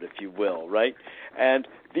afterword, if you will, right? And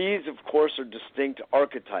these, of course, are distinct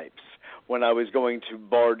archetypes. When I was going to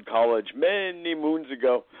Bard College many moons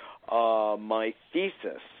ago, my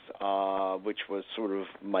thesis, which was sort of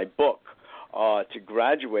my book to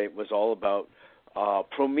graduate, was all about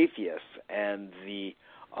Prometheus and the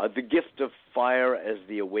gift of fire as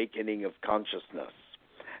the awakening of consciousness.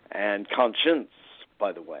 And conscience,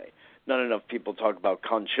 by the way. Not enough people talk about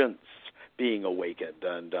conscience being awakened.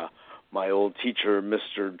 And my old teacher,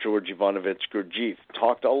 Mr. George Ivanovich Gurdjieff,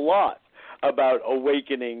 talked a lot about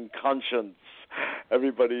awakening conscience.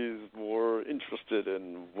 Everybody's more interested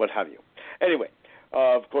in what have you. Anyway,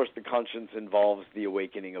 of course, the conscience involves the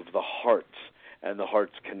awakening of the heart and the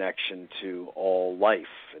heart's connection to all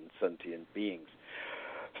life and sentient beings.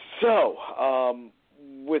 So,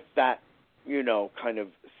 with that, kind of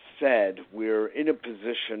said, we're in a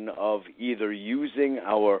position of either using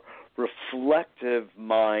our reflective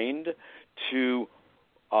mind to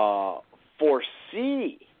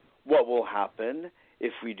foresee what will happen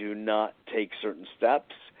if we do not take certain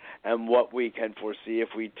steps, and what we can foresee if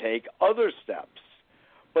we take other steps.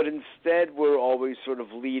 But instead, we're always sort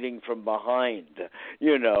of leading from behind,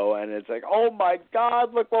 and it's like, oh my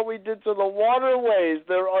God, look what we did to the waterways.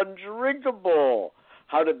 They're undrinkable.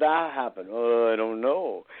 How did that happen? I don't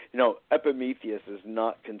know. Epimetheus is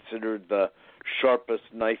not considered the sharpest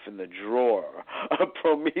knife in the drawer.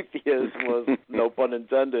 Prometheus was, no pun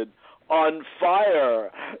intended, on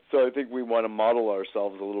fire. So I think we want to model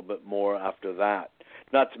ourselves a little bit more after that.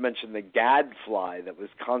 Not to mention the gadfly that was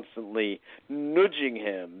constantly nudging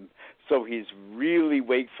him, so he's really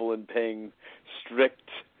wakeful and paying strict,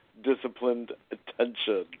 disciplined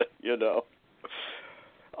attention,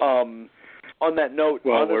 On that note,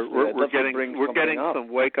 well, honestly,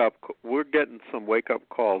 we're getting some wake up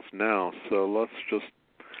calls now. So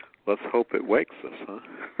let's hope it wakes us, huh?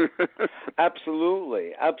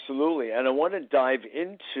 Absolutely. And I want to dive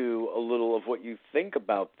into a little of what you think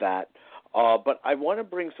about that. But I want to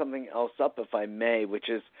bring something else up, if I may, which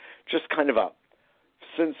is just kind of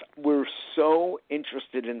since we're so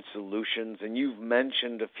interested in solutions, and you've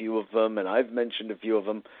mentioned a few of them, and I've mentioned a few of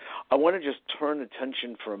them, I want to just turn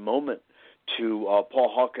attention for a moment to Paul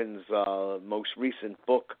Hawkins' most recent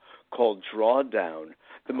book called Drawdown,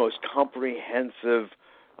 the most comprehensive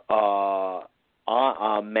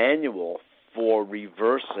manual for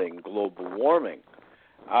reversing global warming.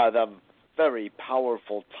 The very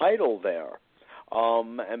powerful title there.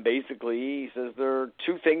 And basically he says there are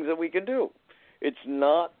two things that we can do. It's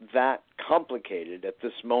not that complicated at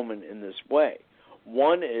this moment in this way.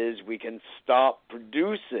 One is we can stop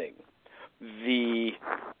producing the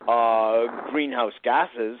greenhouse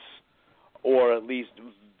gases, or at least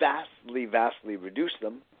vastly reduce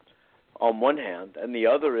them on one hand, and the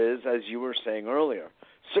other is, as you were saying earlier,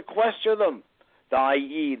 sequester them,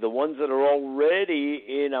 i.e. the ones that are already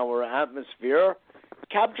in our atmosphere,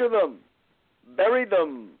 capture them, bury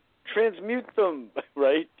them, transmute them,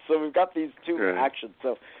 right? So we've got these two actions.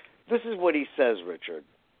 So this is what he says, Richard.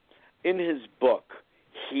 In his book,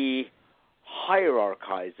 he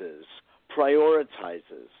hierarchizes,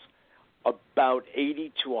 prioritizes about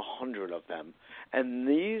 80 to 100 of them. And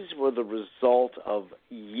these were the result of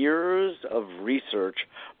years of research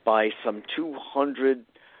by some 200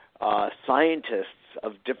 scientists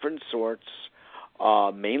of different sorts,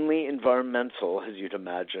 mainly environmental, as you'd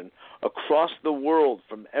imagine, across the world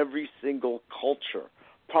from every single culture.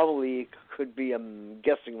 Probably could be, I'm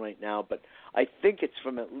guessing right now, but I think it's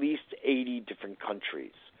from at least 80 different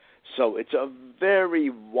countries. So it's a very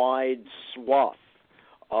wide swath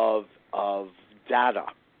of data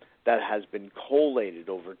that has been collated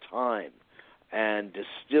over time and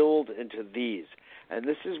distilled into these. And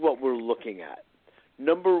this is what we're looking at.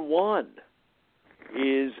 Number one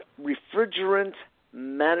is refrigerant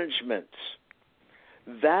management.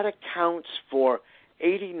 That accounts for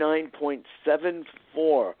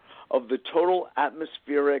 89.74 of the total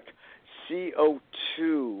atmospheric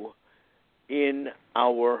CO2 in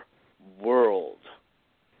our world.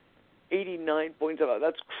 89.7.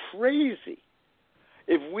 That's crazy.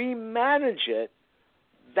 If we manage it,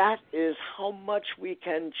 that is how much we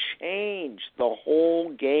can change the whole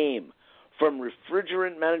game from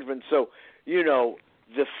refrigerant management. So,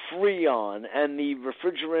 the Freon and the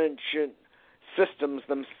refrigerant systems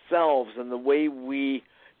themselves and the way we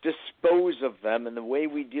dispose of them and the way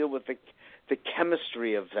we deal with the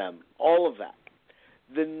chemistry of them, all of that.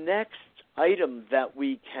 The next item that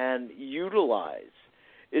we can utilize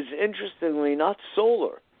is, interestingly, not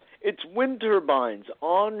solar. It's wind turbines,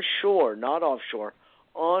 onshore, not offshore.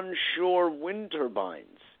 Onshore wind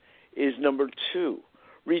turbines is number 2.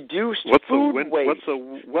 Reduced food waste.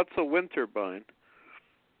 What's a wind turbine?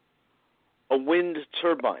 A wind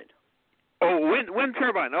turbine. Oh, wind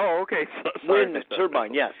turbine. Oh, okay. Sorry. Wind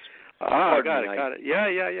turbine, yes. Got it.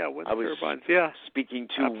 Yeah. Wind turbines, yeah. Speaking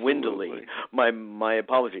too Absolutely. windily. My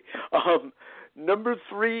apology. Number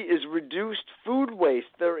 3 is reduced food waste.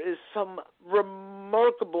 There is some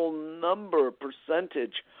remarkable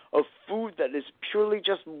percentage of food that is purely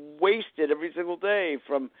just wasted every single day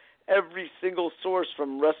from every single source,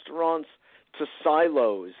 from restaurants to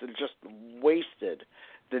silos. They're just wasted.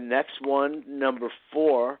 The next one, number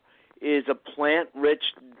 4, is a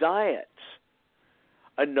plant-rich diet.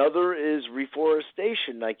 Another is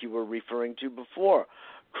reforestation, like you were referring to before,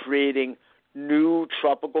 creating new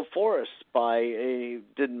tropical forests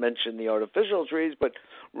didn't mention the artificial trees, but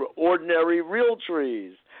ordinary real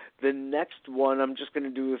trees. The next one, I'm just going to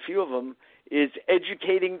do a few of them, is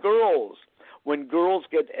educating girls. When girls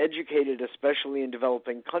get educated, especially in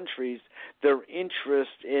developing countries, their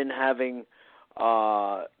interest in having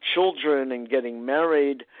children and getting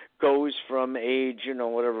married goes from age,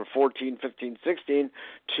 14, 15, 16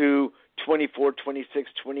 to 24,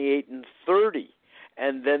 26, 28, and 30.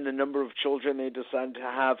 And then the number of children they decide to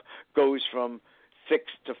have goes from 6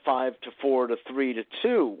 to 5 to 4 to 3 to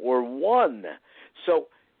 2 or 1. So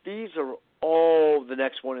these are all, the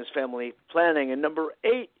next one is family planning. And number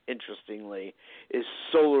 8, interestingly, is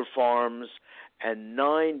solar farms, and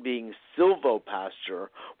 9 being silvopasture,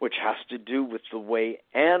 which has to do with the way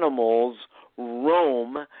animals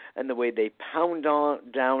roam and the way they pound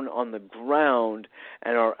down on the ground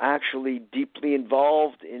and are actually deeply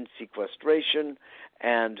involved in sequestration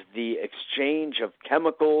and the exchange of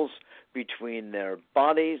chemicals between their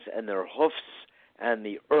bodies and their hoofs and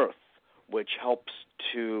the earth, which helps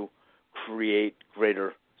to create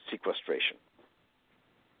greater sequestration.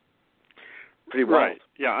 Pretty wild. Right.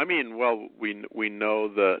 Yeah. I mean, well, we know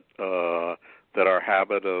that that our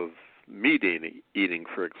habit of meat eating,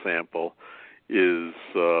 for example, is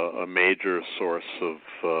a major source of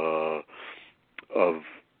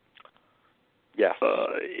yes.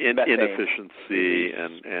 Inefficiency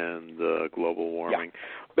and global warming.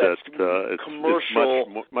 Yeah. It's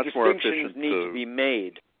much more efficient need to be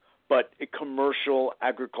made, but commercial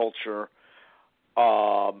agriculture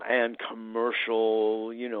and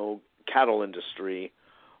commercial, cattle industry,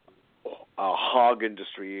 hog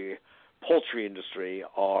industry, poultry industry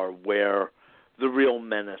are where the real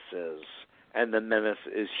menace is, and the menace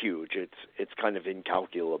is huge. It's kind of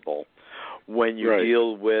incalculable. When you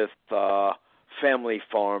deal with family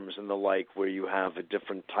farms and the like, where you have a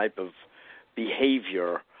different type of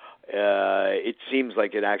behavior, it seems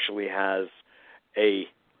like it actually has a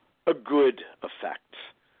good effect,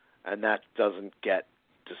 and that doesn't get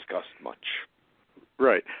discussed much.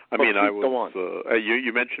 Right. I mean, go on.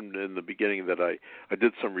 You mentioned in the beginning that I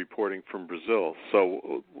did some reporting from Brazil.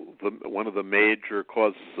 So one of the major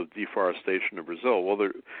causes of deforestation in Brazil, well,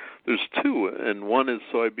 there's 2, and one is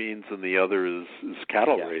soybeans and the other is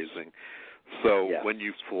cattle raising. So when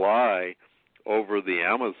you fly over the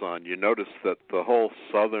Amazon, you notice that the whole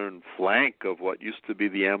southern flank of what used to be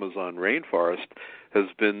the Amazon rainforest has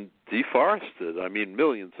been deforested. I mean,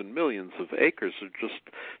 millions and millions of acres are just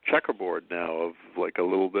checkerboard now of like a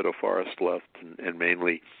little bit of forest left, and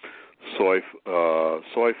mainly soy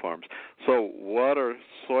farms. So what are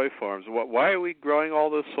soy farms? Why are we growing all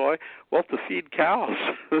this soy? Well, to feed cows.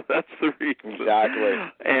 That's the reason. Exactly.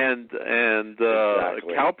 And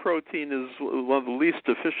cow protein is one of the least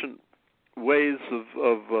efficient ways of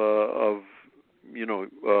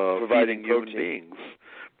providing feeding human beings,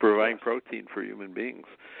 providing protein for human beings.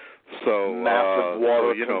 So massive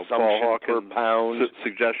water consumption Paul Hawkins' per pound.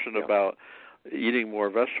 Suggestion about eating more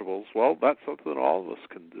vegetables. Well, that's something all of us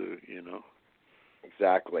can do.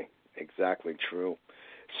 Exactly true.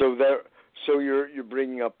 So So you're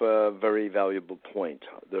bringing up a very valuable point.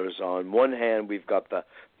 There's, on one hand, we've got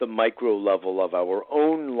the micro level of our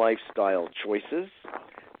own lifestyle choices,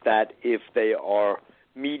 that if they are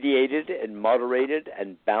mediated and moderated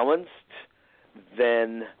and balanced,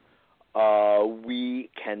 then we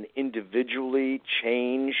can individually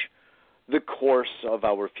change the course of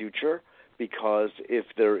our future, because if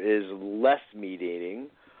there is less mediating,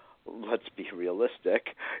 let's be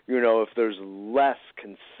realistic, if there's less,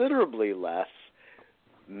 considerably less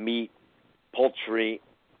meat, poultry,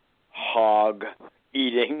 hog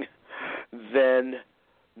eating, then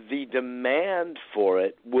the demand for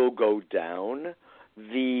it will go down,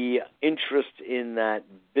 the interest in that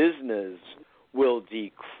business will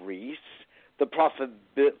decrease, the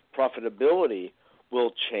profitability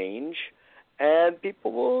will change, and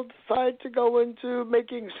people will decide to go into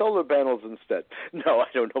making solar panels instead. No, I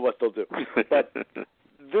don't know what they'll do. But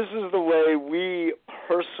this is the way we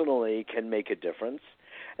personally can make a difference.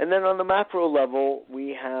 And then on the macro level,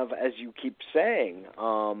 we have, as you keep saying,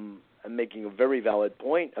 and making a very valid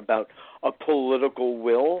point about a political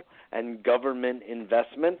will and government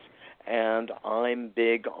investment. And I'm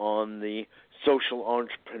big on the social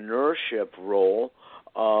entrepreneurship role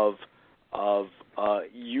of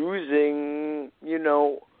using,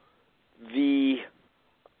 the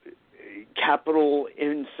capital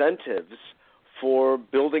incentives for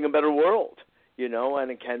building a better world,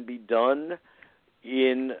 and it can be done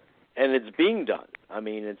and it's being done. I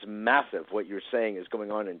mean, it's massive what you're saying is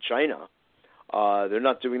going on in China. They're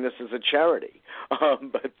not doing this as a charity,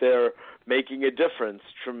 but they're making a difference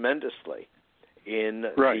tremendously in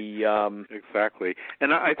the exactly.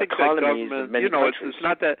 And I think that government,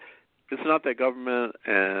 it's not that government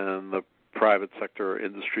and the private sector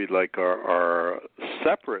industry are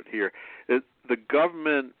separate here. The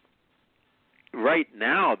government right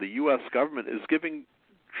now, the U.S. government is giving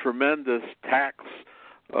tremendous tax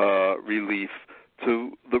relief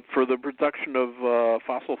for the production of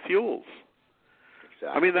fossil fuels.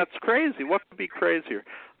 Exactly. I mean, that's crazy. What could be crazier?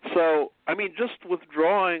 So, I mean, just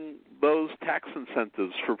withdrawing those tax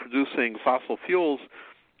incentives for producing fossil fuels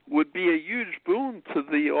would be a huge boon to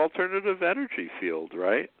the alternative energy field,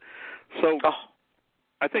 right? So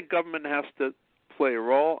I think government has to play a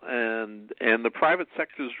role, and the private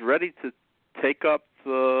sector is ready to take up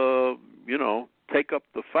the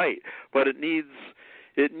fight. But it needs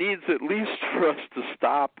at least for us to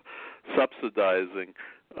stop subsidizing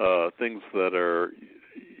things that are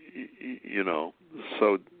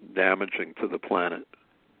so damaging to the planet.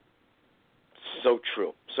 So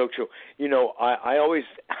true. I always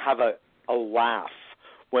have a laugh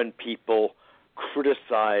when people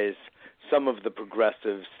criticize some of the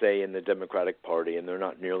progressives, say, in the Democratic Party, and they're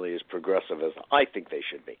not nearly as progressive as I think they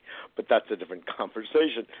should be. But that's a different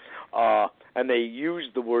conversation. And they use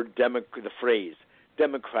the phrase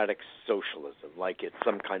democratic socialism like it's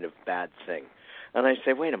some kind of bad thing. And I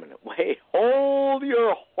say, wait a minute, hold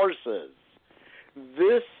your horses.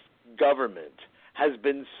 This government has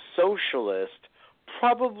been socialist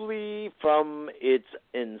probably from its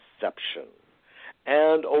inception.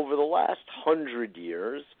 And over the last 100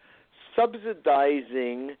 years,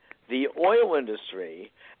 subsidizing the oil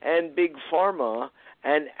industry and big pharma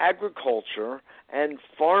and agriculture and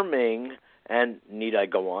farming and, need I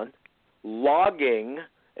go on, logging,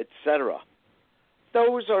 etc.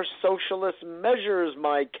 Those are socialist measures,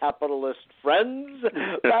 my capitalist friends.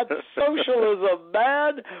 That's socialism,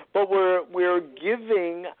 man. But we're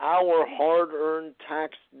giving our hard-earned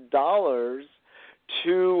tax dollars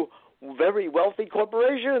to very wealthy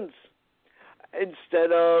corporations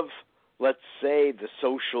instead of, let's say, the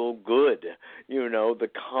social good, the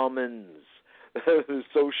commons, the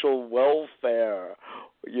social welfare,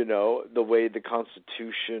 the way the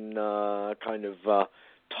Constitution kind of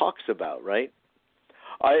talks about, right?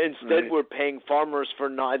 Instead, we're paying farmers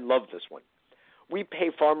I love this one. We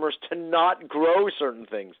pay farmers to not grow certain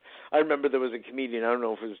things. I remember there was a comedian, I don't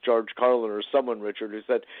know if it was George Carlin or someone, Richard, who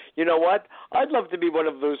said, you know what, I'd love to be one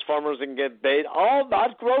of those farmers and get paid. I'll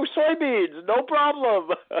not grow soybeans, no problem.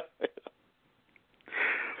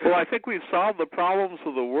 Well, I think we've solved the problems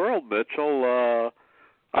of the world, Mitchell.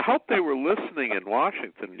 I hope they were listening in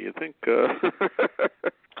Washington. Do you think?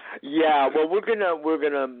 Yeah. Well, we're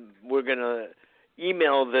gonna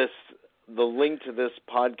email the link to this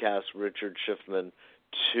podcast, Richard Schiffman,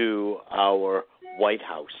 to our White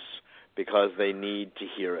House because they need to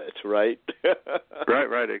hear it, right?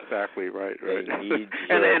 Right, exactly, right. They need to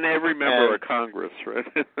hear and every member of Congress, right?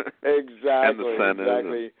 Exactly, and the Senate.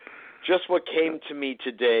 Exactly. Just what came to me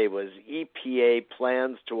today was EPA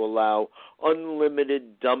plans to allow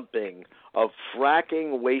unlimited dumping of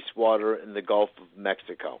fracking wastewater in the Gulf of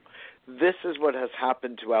Mexico. This is what has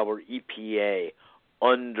happened to our EPA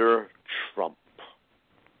under Trump.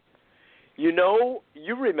 You know,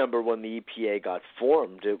 you remember when the EPA got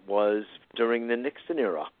formed, it was during the Nixon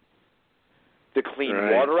era. The Clean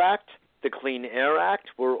Water Act, the Clean Air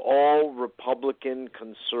Act were all Republican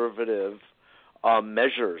conservative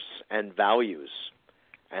measures and values.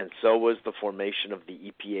 And so was the formation of the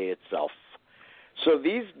EPA itself. So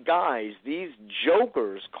these guys, these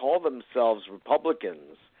jokers, call themselves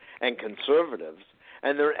Republicans and conservatives,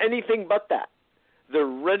 and they're anything but that. They're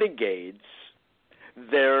renegades.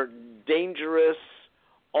 They're dangerous,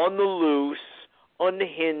 on the loose,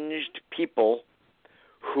 unhinged people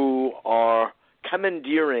who are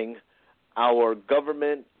commandeering our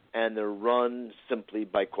government, and they're run simply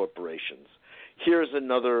by corporations. Here's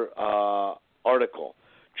another article.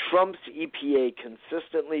 Trump's EPA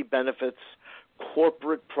consistently benefits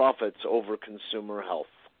corporate profits over consumer health.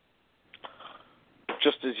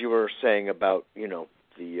 Just as you were saying about,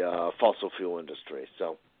 the fossil fuel industry.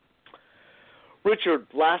 So, Richard,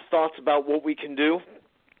 last thoughts about what we can do?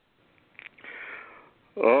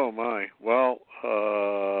 Oh, my. Well,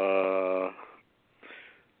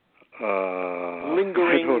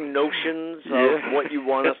 lingering notions of what you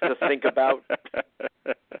want us to think about?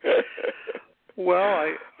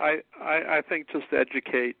 Well, I think just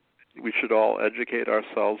we should all educate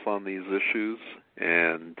ourselves on these issues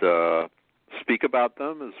and speak about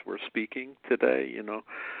them as we're speaking today,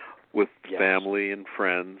 with family and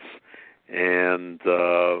friends, and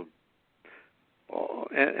vote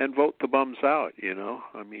the bums out,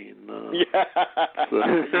 I mean...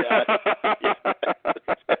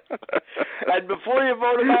 And before you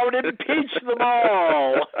vote them out, impeach them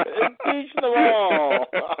all! Impeach them all!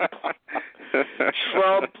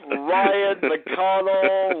 Trump, Ryan,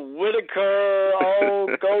 McConnell,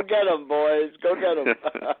 Whitaker, go get them, boys. Go get them.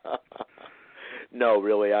 No,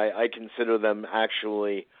 really, I consider them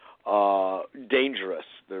actually dangerous.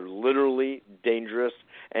 They're literally dangerous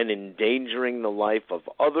and endangering the life of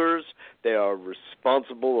others. They are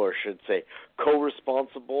responsible, or I should say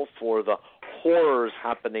co-responsible, for the horrors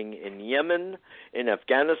happening in Yemen, in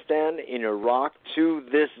Afghanistan, in Iraq to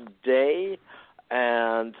this day.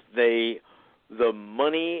 And the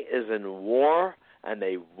money is in war, and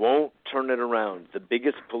they won't turn it around. The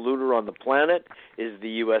biggest polluter on the planet is the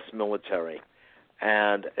U.S. military.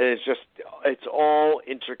 And it's all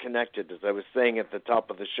interconnected, as I was saying at the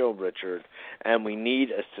top of the show, Richard. And we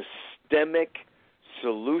need a systemic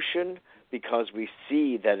solution because we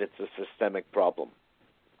see that it's a systemic problem.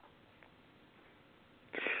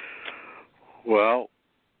 Well,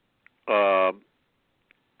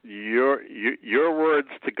 your words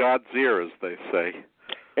to God's ear, as they say.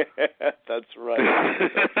 That's right.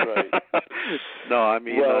 That's right. No, I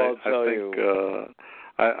mean, well,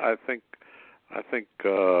 I think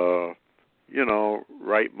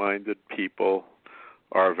right-minded people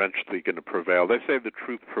are eventually going to prevail. They say the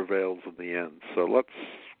truth prevails in the end. So let's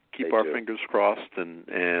keep our fingers crossed and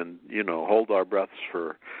hold our breaths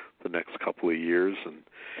for the next couple of years. And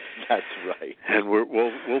that's right. And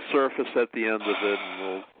we'll surface at the end of it,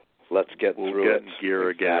 and let's get through it. Get in gear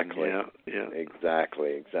again. Yeah.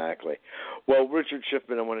 Exactly. Well, Richard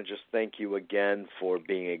Schiffman, I want to just thank you again for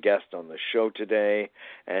being a guest on the show today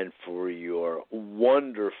and for your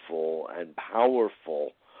wonderful and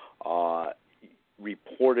powerful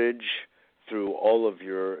reportage through all of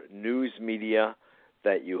your news media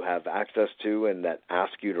that you have access to and that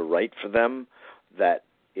ask you to write for them, that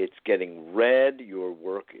it's getting read. Your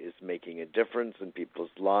work is making a difference in people's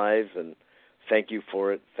lives, and thank you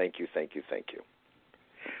for it. Thank you.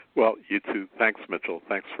 Well, you too. Thanks, Mitchell.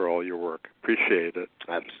 Thanks for all your work. Appreciate it.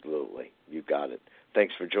 Absolutely. You got it.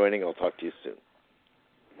 Thanks for joining. I'll talk to you soon.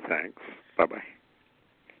 Thanks. Bye-bye.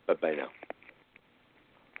 Bye-bye now.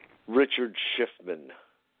 Richard Schiffman,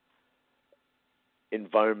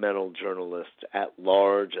 environmental journalist at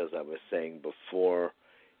large, as I was saying before.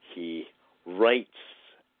 He writes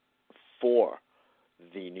for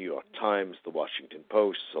the New York Times, the Washington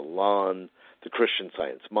Post, Salon, the Christian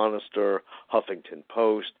Science Monitor, Huffington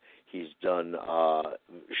Post. He's done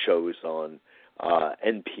shows on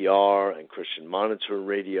NPR and Christian Monitor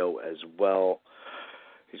Radio as well.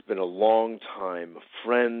 He's been a long-time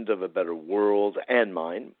friend of A Better World and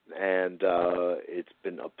mine, and it's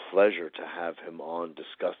been a pleasure to have him on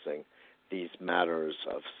discussing these matters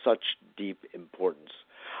of such deep importance.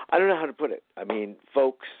 I don't know how to put it. I mean,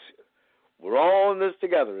 folks, we're all in this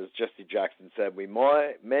together, as Jesse Jackson said. We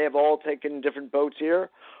may have all taken different boats here,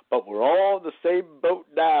 but we're all in the same boat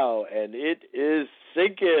now, and it is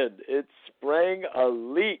sinking. It's spraying a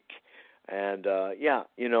leak. And,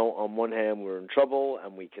 on one hand, we're in trouble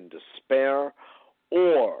and we can despair,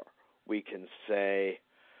 or we can say,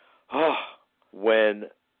 oh, when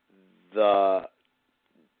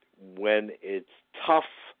it's tough,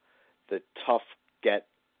 the tough get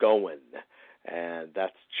going. And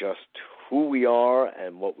that's just who we are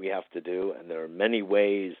and what we have to do. And there are many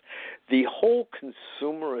ways. The whole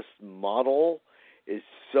consumerist model is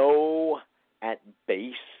so at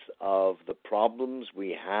base of the problems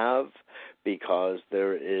we have because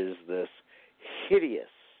there is this hideous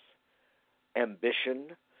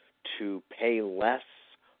ambition to pay less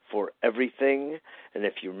for everything. And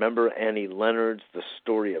if you remember Annie Leonard's The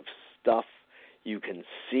Story of Stuff, you can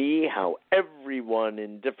see how everyone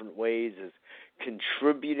in different ways is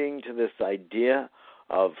contributing to this idea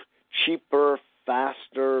of cheaper,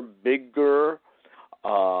 faster, bigger,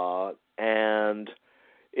 and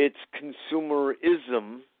it's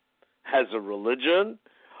consumerism as a religion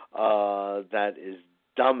that is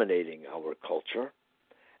dominating our culture.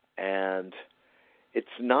 And it's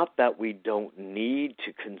not that we don't need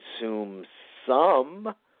to consume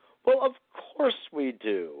some. Well, of course we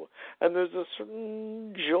do. And there's a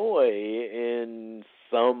certain joy in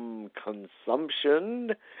some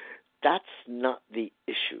consumption. That's not the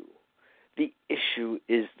issue. The issue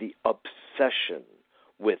is the obsession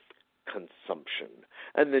with consumption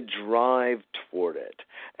and the drive toward it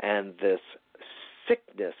and this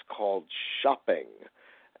sickness called shopping.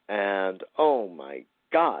 And, oh my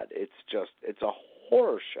God, it's a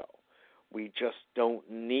horror show. We just don't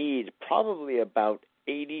need probably about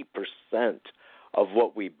 80% of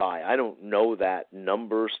what we buy. I don't know that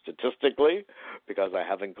number statistically because I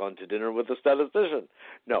haven't gone to dinner with a statistician.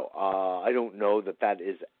 No, I don't know that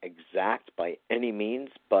is exact by any means,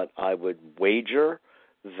 but I would wager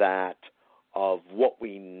that of what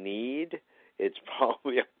we need, it's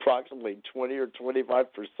probably approximately 20 or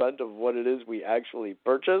 25% of what it is we actually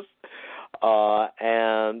purchase.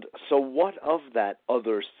 And so what of that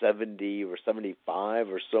other 70 or 75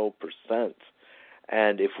 or so percent?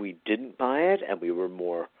 And if we didn't buy it and we were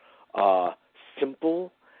more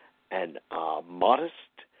simple and modest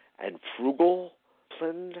and frugal,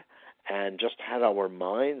 and just had our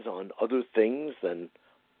minds on other things than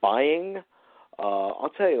buying,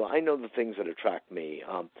 I'll tell you, I know the things that attract me.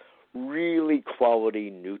 Really quality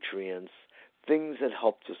nutrients, things that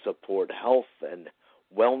help to support health and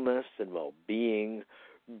wellness and well-being,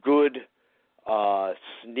 good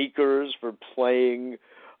sneakers for playing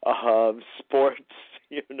sports,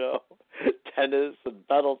 tennis and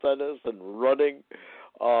paddle tennis and running.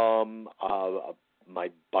 My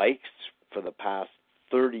bikes for the past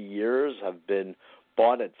 30 years have been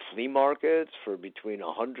bought at flea markets for between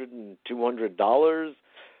 $100 and $200.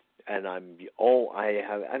 And I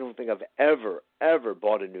don't think I've ever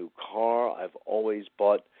bought a new car. I've always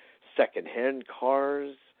bought secondhand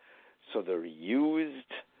cars, so they're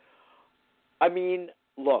used. I mean,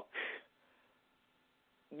 look,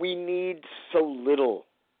 we need so little.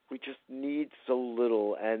 We just need so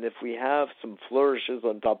little. And if we have some flourishes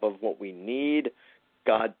on top of what we need,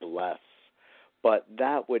 God bless. But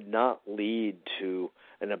that would not lead to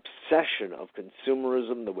an obsession of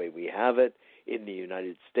consumerism the way we have it in the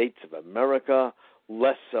United States of America,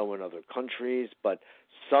 less so in other countries, but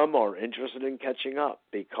some are interested in catching up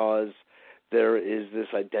because there is this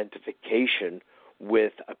identification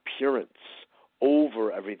with appearance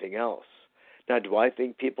over everything else. Now, do I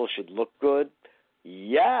think people should look good?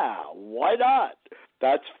 Yeah, why not?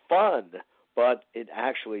 That's fun, but it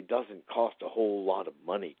actually doesn't cost a whole lot of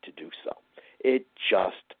money to do so. It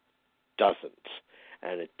just doesn't.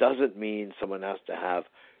 And it doesn't mean someone has to have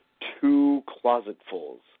 2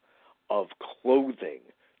 closetfuls of clothing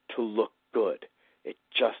to look good. It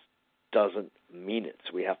just doesn't mean it.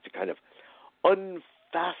 So we have to kind of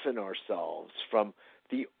unfasten ourselves from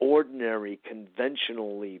the ordinary,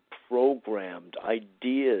 conventionally programmed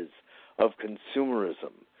ideas of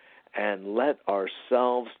consumerism and let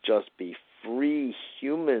ourselves just be free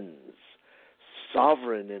humans,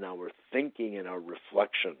 sovereign in our thinking and our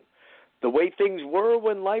reflection. The way things were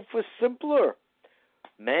when life was simpler.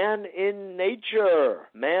 Man in nature,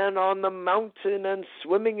 man on the mountain and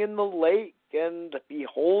swimming in the lake and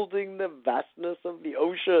beholding the vastness of the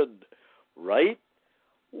ocean, right?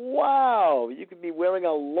 Wow, you could be wearing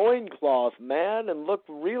a loincloth, man, and look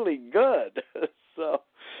really good. So,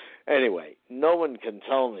 anyway, no one can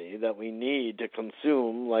tell me that we need to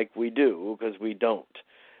consume like we do, because we don't.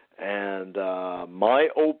 And my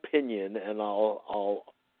opinion, and I'll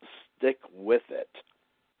stick with it,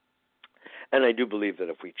 and I do believe that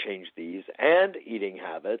if we change these and eating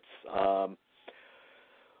habits,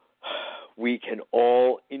 we can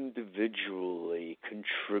all individually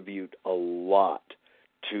contribute a lot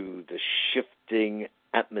to the shifting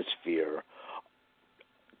atmosphere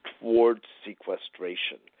towards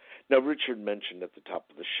sequestration. Now, Richard mentioned at the top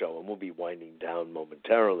of the show, and we'll be winding down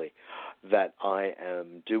momentarily, that I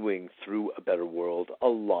am doing Through a Better World a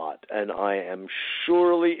lot, and I am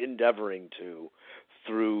surely endeavoring to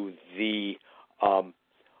through the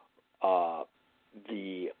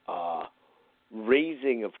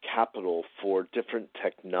raising of capital for different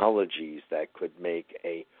technologies that could make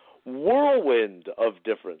a whirlwind of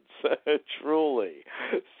difference, truly,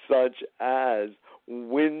 such as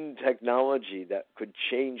wind technology that could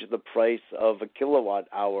change the price of a kilowatt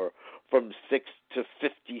hour from 6 to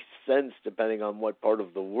 50 cents, depending on what part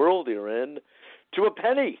of the world you're in, to a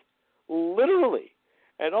penny, literally.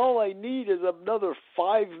 And all I need is another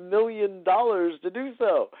 $5 million to do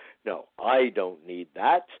so. No, I don't need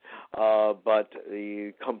that, but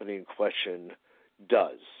the company in question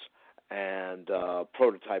does. And a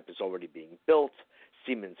prototype is already being built.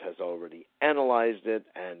 Siemens has already analyzed it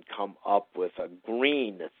and come up with a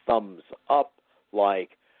green thumbs up,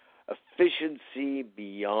 like efficiency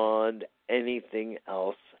beyond anything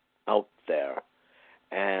else out there.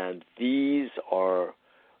 And these are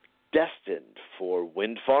destined for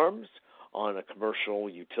wind farms on a commercial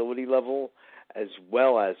utility level, as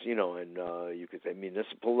well as, in you could say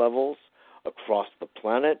municipal levels across the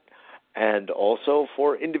planet, and also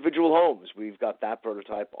for individual homes. We've got that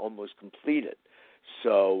prototype almost completed.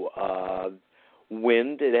 So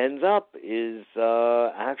wind, it ends up, is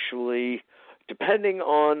actually, depending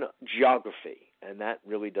on geography, and that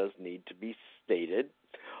really does need to be stated,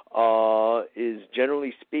 is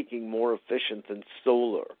generally speaking more efficient than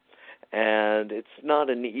solar. And it's not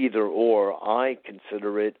an either or. I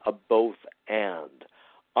consider it a both and,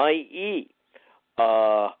 i.e.,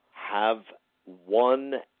 have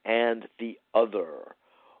one and the other.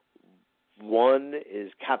 One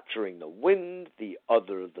is capturing the wind, the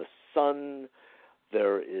other the sun.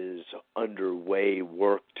 There is underway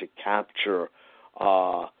work to capture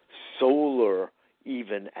solar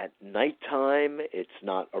even at nighttime. It's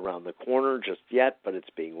not around the corner just yet, but it's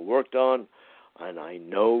being worked on. And I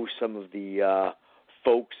know some of the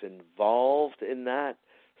folks involved in that.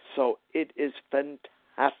 So it is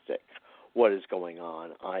fantastic what is going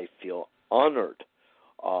on. I feel honored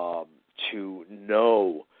to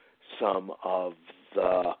know some of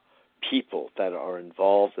the people that are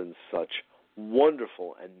involved in such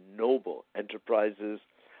wonderful and noble enterprises.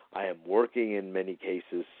 I am working in many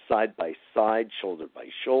cases side by side, shoulder by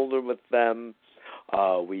shoulder with them.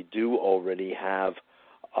 We do already have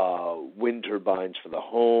wind turbines for the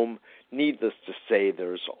home. Needless to say,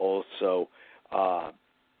 there's also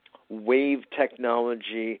wave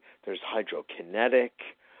technology. There's hydrokinetic,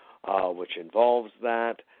 which involves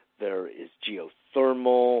that. There is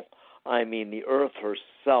geothermal. I mean, the Earth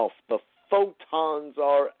herself, the photons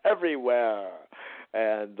are everywhere.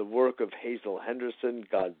 And the work of Hazel Henderson,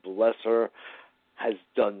 God bless her, has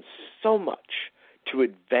done so much to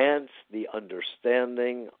advance the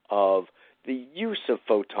understanding of the use of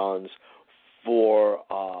photons for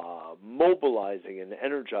mobilizing and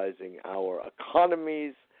energizing our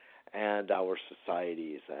economies and our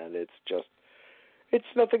societies. And it's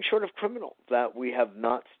nothing short of criminal that we have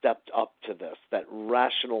not stepped up to this, that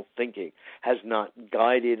rational thinking has not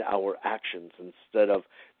guided our actions instead of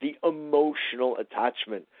the emotional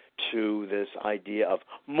attachment to this idea of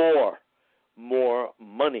more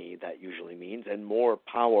money, that usually means, and more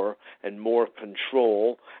power and more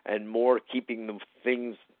control and more keeping the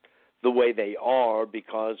things the way they are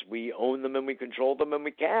because we own them and we control them and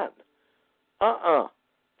we can.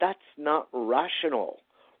 That's not rational.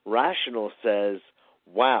 Rational says,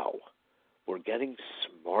 wow, we're getting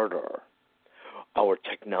smarter. Our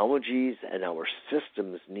technologies and our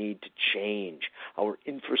systems need to change. Our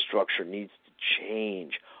infrastructure needs to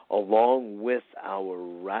change, along with our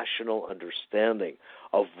rational understanding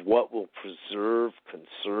of what will preserve,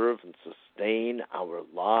 conserve, and sustain our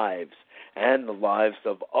lives and the lives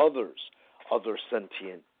of others, other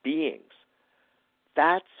sentient beings.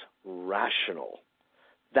 That's rational.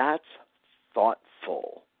 That's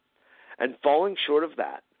thoughtful. And falling short of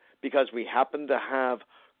that, because we happen to have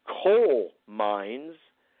coal mines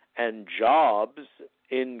and jobs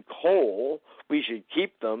in coal, we should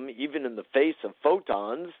keep them even in the face of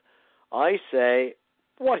photons. I say,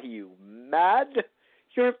 what are you, mad?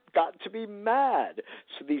 You've got to be mad.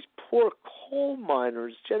 So these poor coal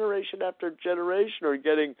miners, generation after generation, are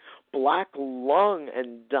getting black lung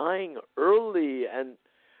and dying early, and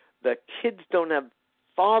the kids don't have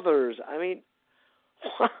fathers. I mean,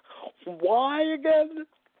 why again?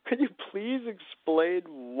 Can you please explain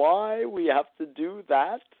why we have to do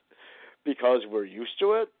that? Because we're used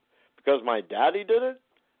to it? Because my daddy did it?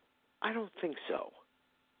 I don't think so.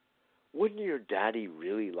 wouldn't your daddy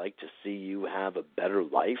really like to see you have a better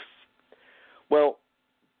life? Well,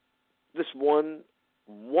 this one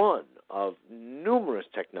of numerous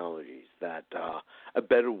technologies that a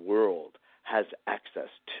better world has access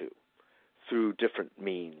to through different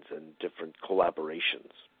means and different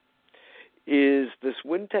collaborations is this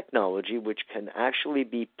wind technology, which can actually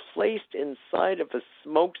be placed inside of a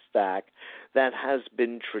smokestack that has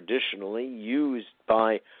been traditionally used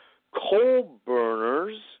by coal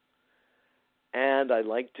burners, and I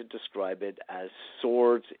like to describe it as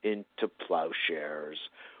swords into plowshares.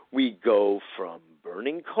 We go from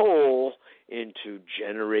burning coal into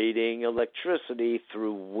generating electricity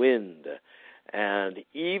through wind. And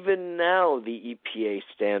even now, the EPA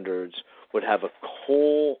standards would have a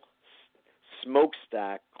coal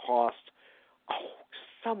smokestack cost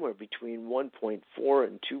somewhere between $1.4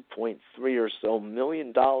 and $2.3 or so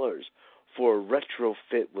million for a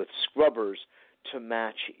retrofit with scrubbers to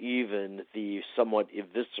match even the somewhat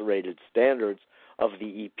eviscerated standards of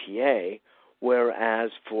the EPA,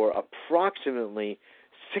 whereas for approximately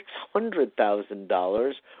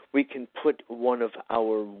 $600,000, we can put one of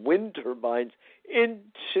our wind turbines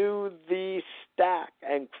into the stack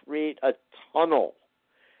and create a tunnel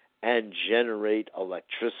and generate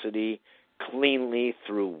electricity cleanly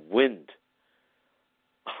through wind.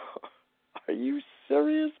 Are you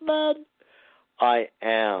serious, man? I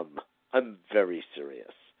am. I'm very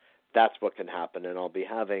serious. That's what can happen, and I'll be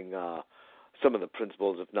having some of the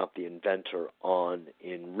principals, if not the inventor, on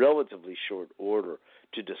in relatively short order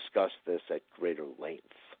to discuss this at greater length.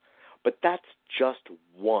 But that's just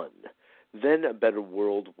one. Then A Better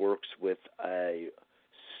World works with a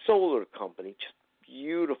solar company, just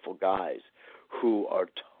beautiful guys who are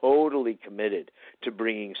totally committed to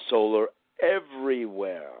bringing solar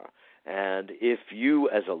everywhere. And if you,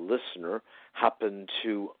 as a listener, happen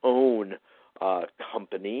to own a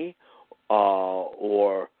company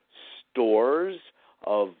or stores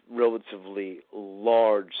of relatively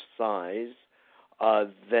large size,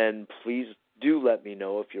 then please do let me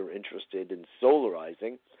know if you're interested in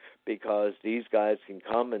solarizing, because these guys can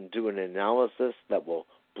come and do an analysis that will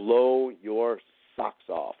blow your socks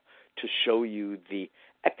off to show you the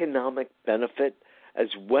economic benefit as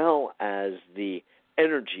well as the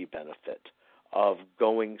energy benefit of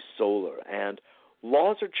going solar. And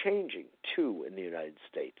laws are changing, too, in the United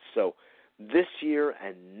States. So this year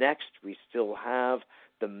and next, we still have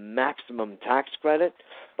the maximum tax credit,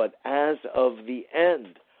 but as of the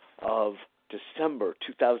end of December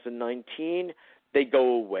 2019, they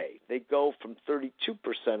go away. They go from 32%,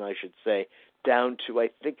 I should say, down to, I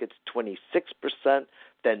think it's 26%,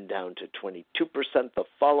 then down to 22% the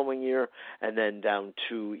following year, and then down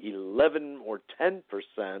to 11 or 10%,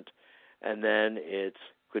 and then it's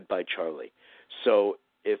goodbye, Charlie. So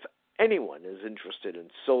if anyone is interested in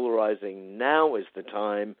solarizing, now is the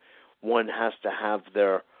time. One has to have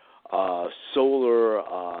their solar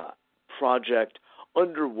project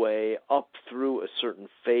underway up through a certain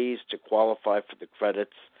phase to qualify for the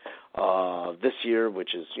credits this year,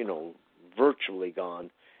 which is, virtually gone,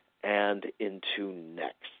 and into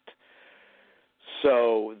next.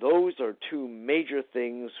 So those are two major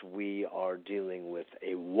things. We are dealing with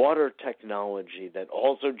a water technology that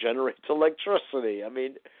also generates electricity. I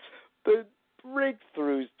mean, the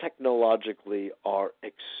breakthroughs technologically are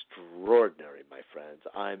extraordinary, my friends.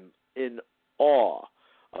 I'm in awe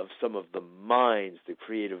of some of the minds, the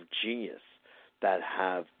creative genius that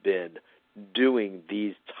have been doing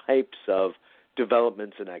these types of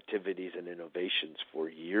developments and activities and innovations for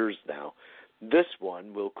years now. This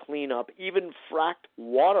one will clean up even fracked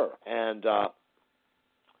water. And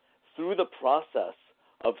through the process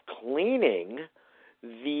of cleaning,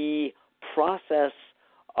 the process,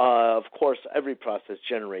 of course, every process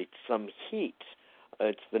generates some heat.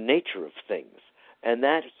 It's the nature of things. And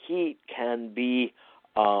that heat can be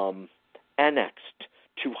annexed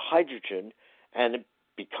to hydrogen, and it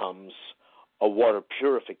becomes a water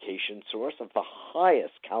purification source of the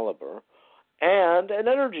highest caliber and an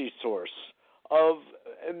energy source of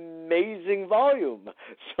amazing volume.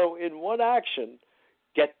 So in one action,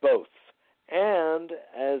 get both. And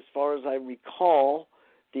as far as I recall,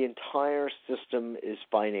 the entire system is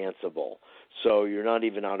financeable. So you're not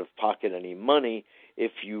even out of pocket any money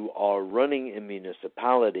if you are running a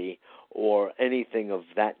municipality or anything of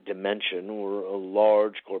that dimension, or a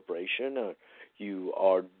large corporation, or you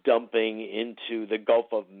are dumping into the Gulf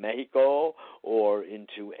of Mexico or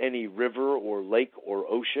into any river or lake or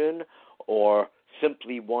ocean, or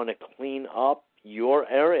simply want to clean up your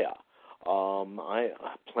area. I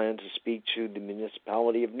plan to speak to the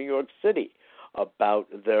municipality of New York City about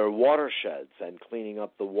their watersheds and cleaning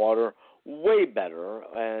up the water way better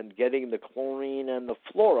and getting the chlorine and the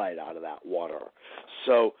fluoride out of that water.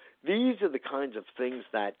 So these are the kinds of things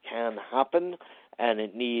that can happen, and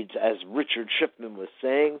it needs, as Richard Schiffman was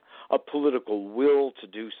saying, a political will to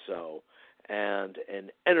do so and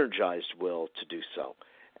an energized will to do so.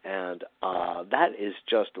 And that is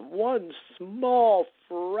just one small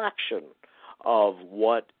fraction of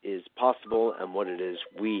what is possible and what it is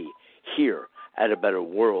we here at A Better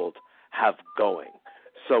World have going.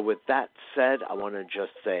 So with that said, I want to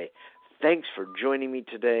just say thanks for joining me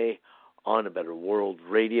today on A Better World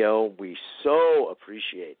Radio. We so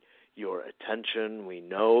appreciate your attention. We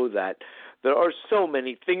know that there are so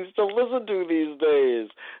many things to listen to these days.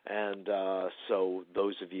 And so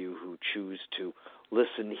those of you who choose to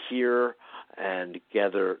listen here and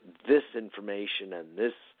gather this information and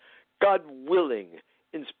this, God willing,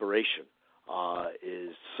 inspiration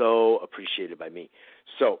is so appreciated by me.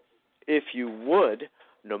 So if you would,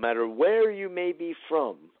 no matter where you may be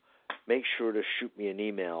from, make sure to shoot me an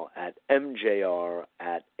email at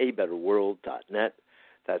mjr@abetterworld.net.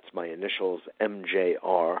 That's my initials,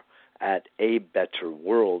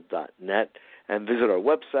 mjr@abetterworld.net. And visit our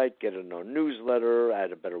website, get in our newsletter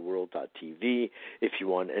at abetterworld.tv. If you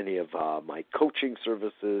want any of my coaching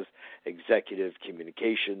services, executive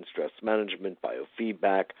communication, stress management,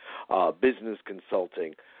 biofeedback, business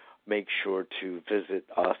consulting, make sure to visit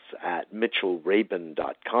us at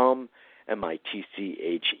mitchellrabin.com,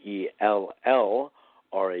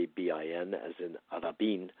 mitchellrabin, as in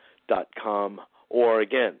Rabin.com, or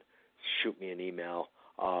again, shoot me an email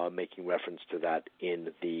making reference to that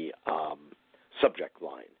in the subject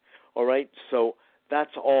line. All right, so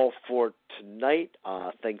that's all for tonight.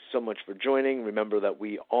 Thanks so much for joining. Remember that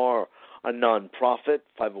we are a nonprofit,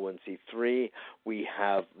 501c3. We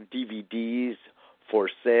have DVDs for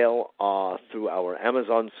sale through our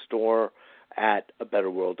Amazon store at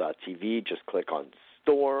abetterworld.tv. Just click on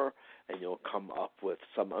store, and you'll come up with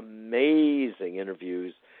some amazing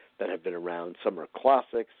interviews that have been around. Some are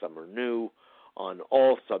classics, some are new, on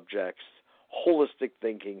all subjects: holistic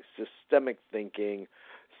thinking, systemic thinking,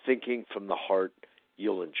 thinking from the heart.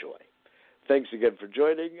 You'll enjoy. Thanks again for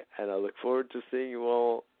joining, and I look forward to seeing you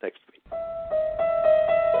all next week.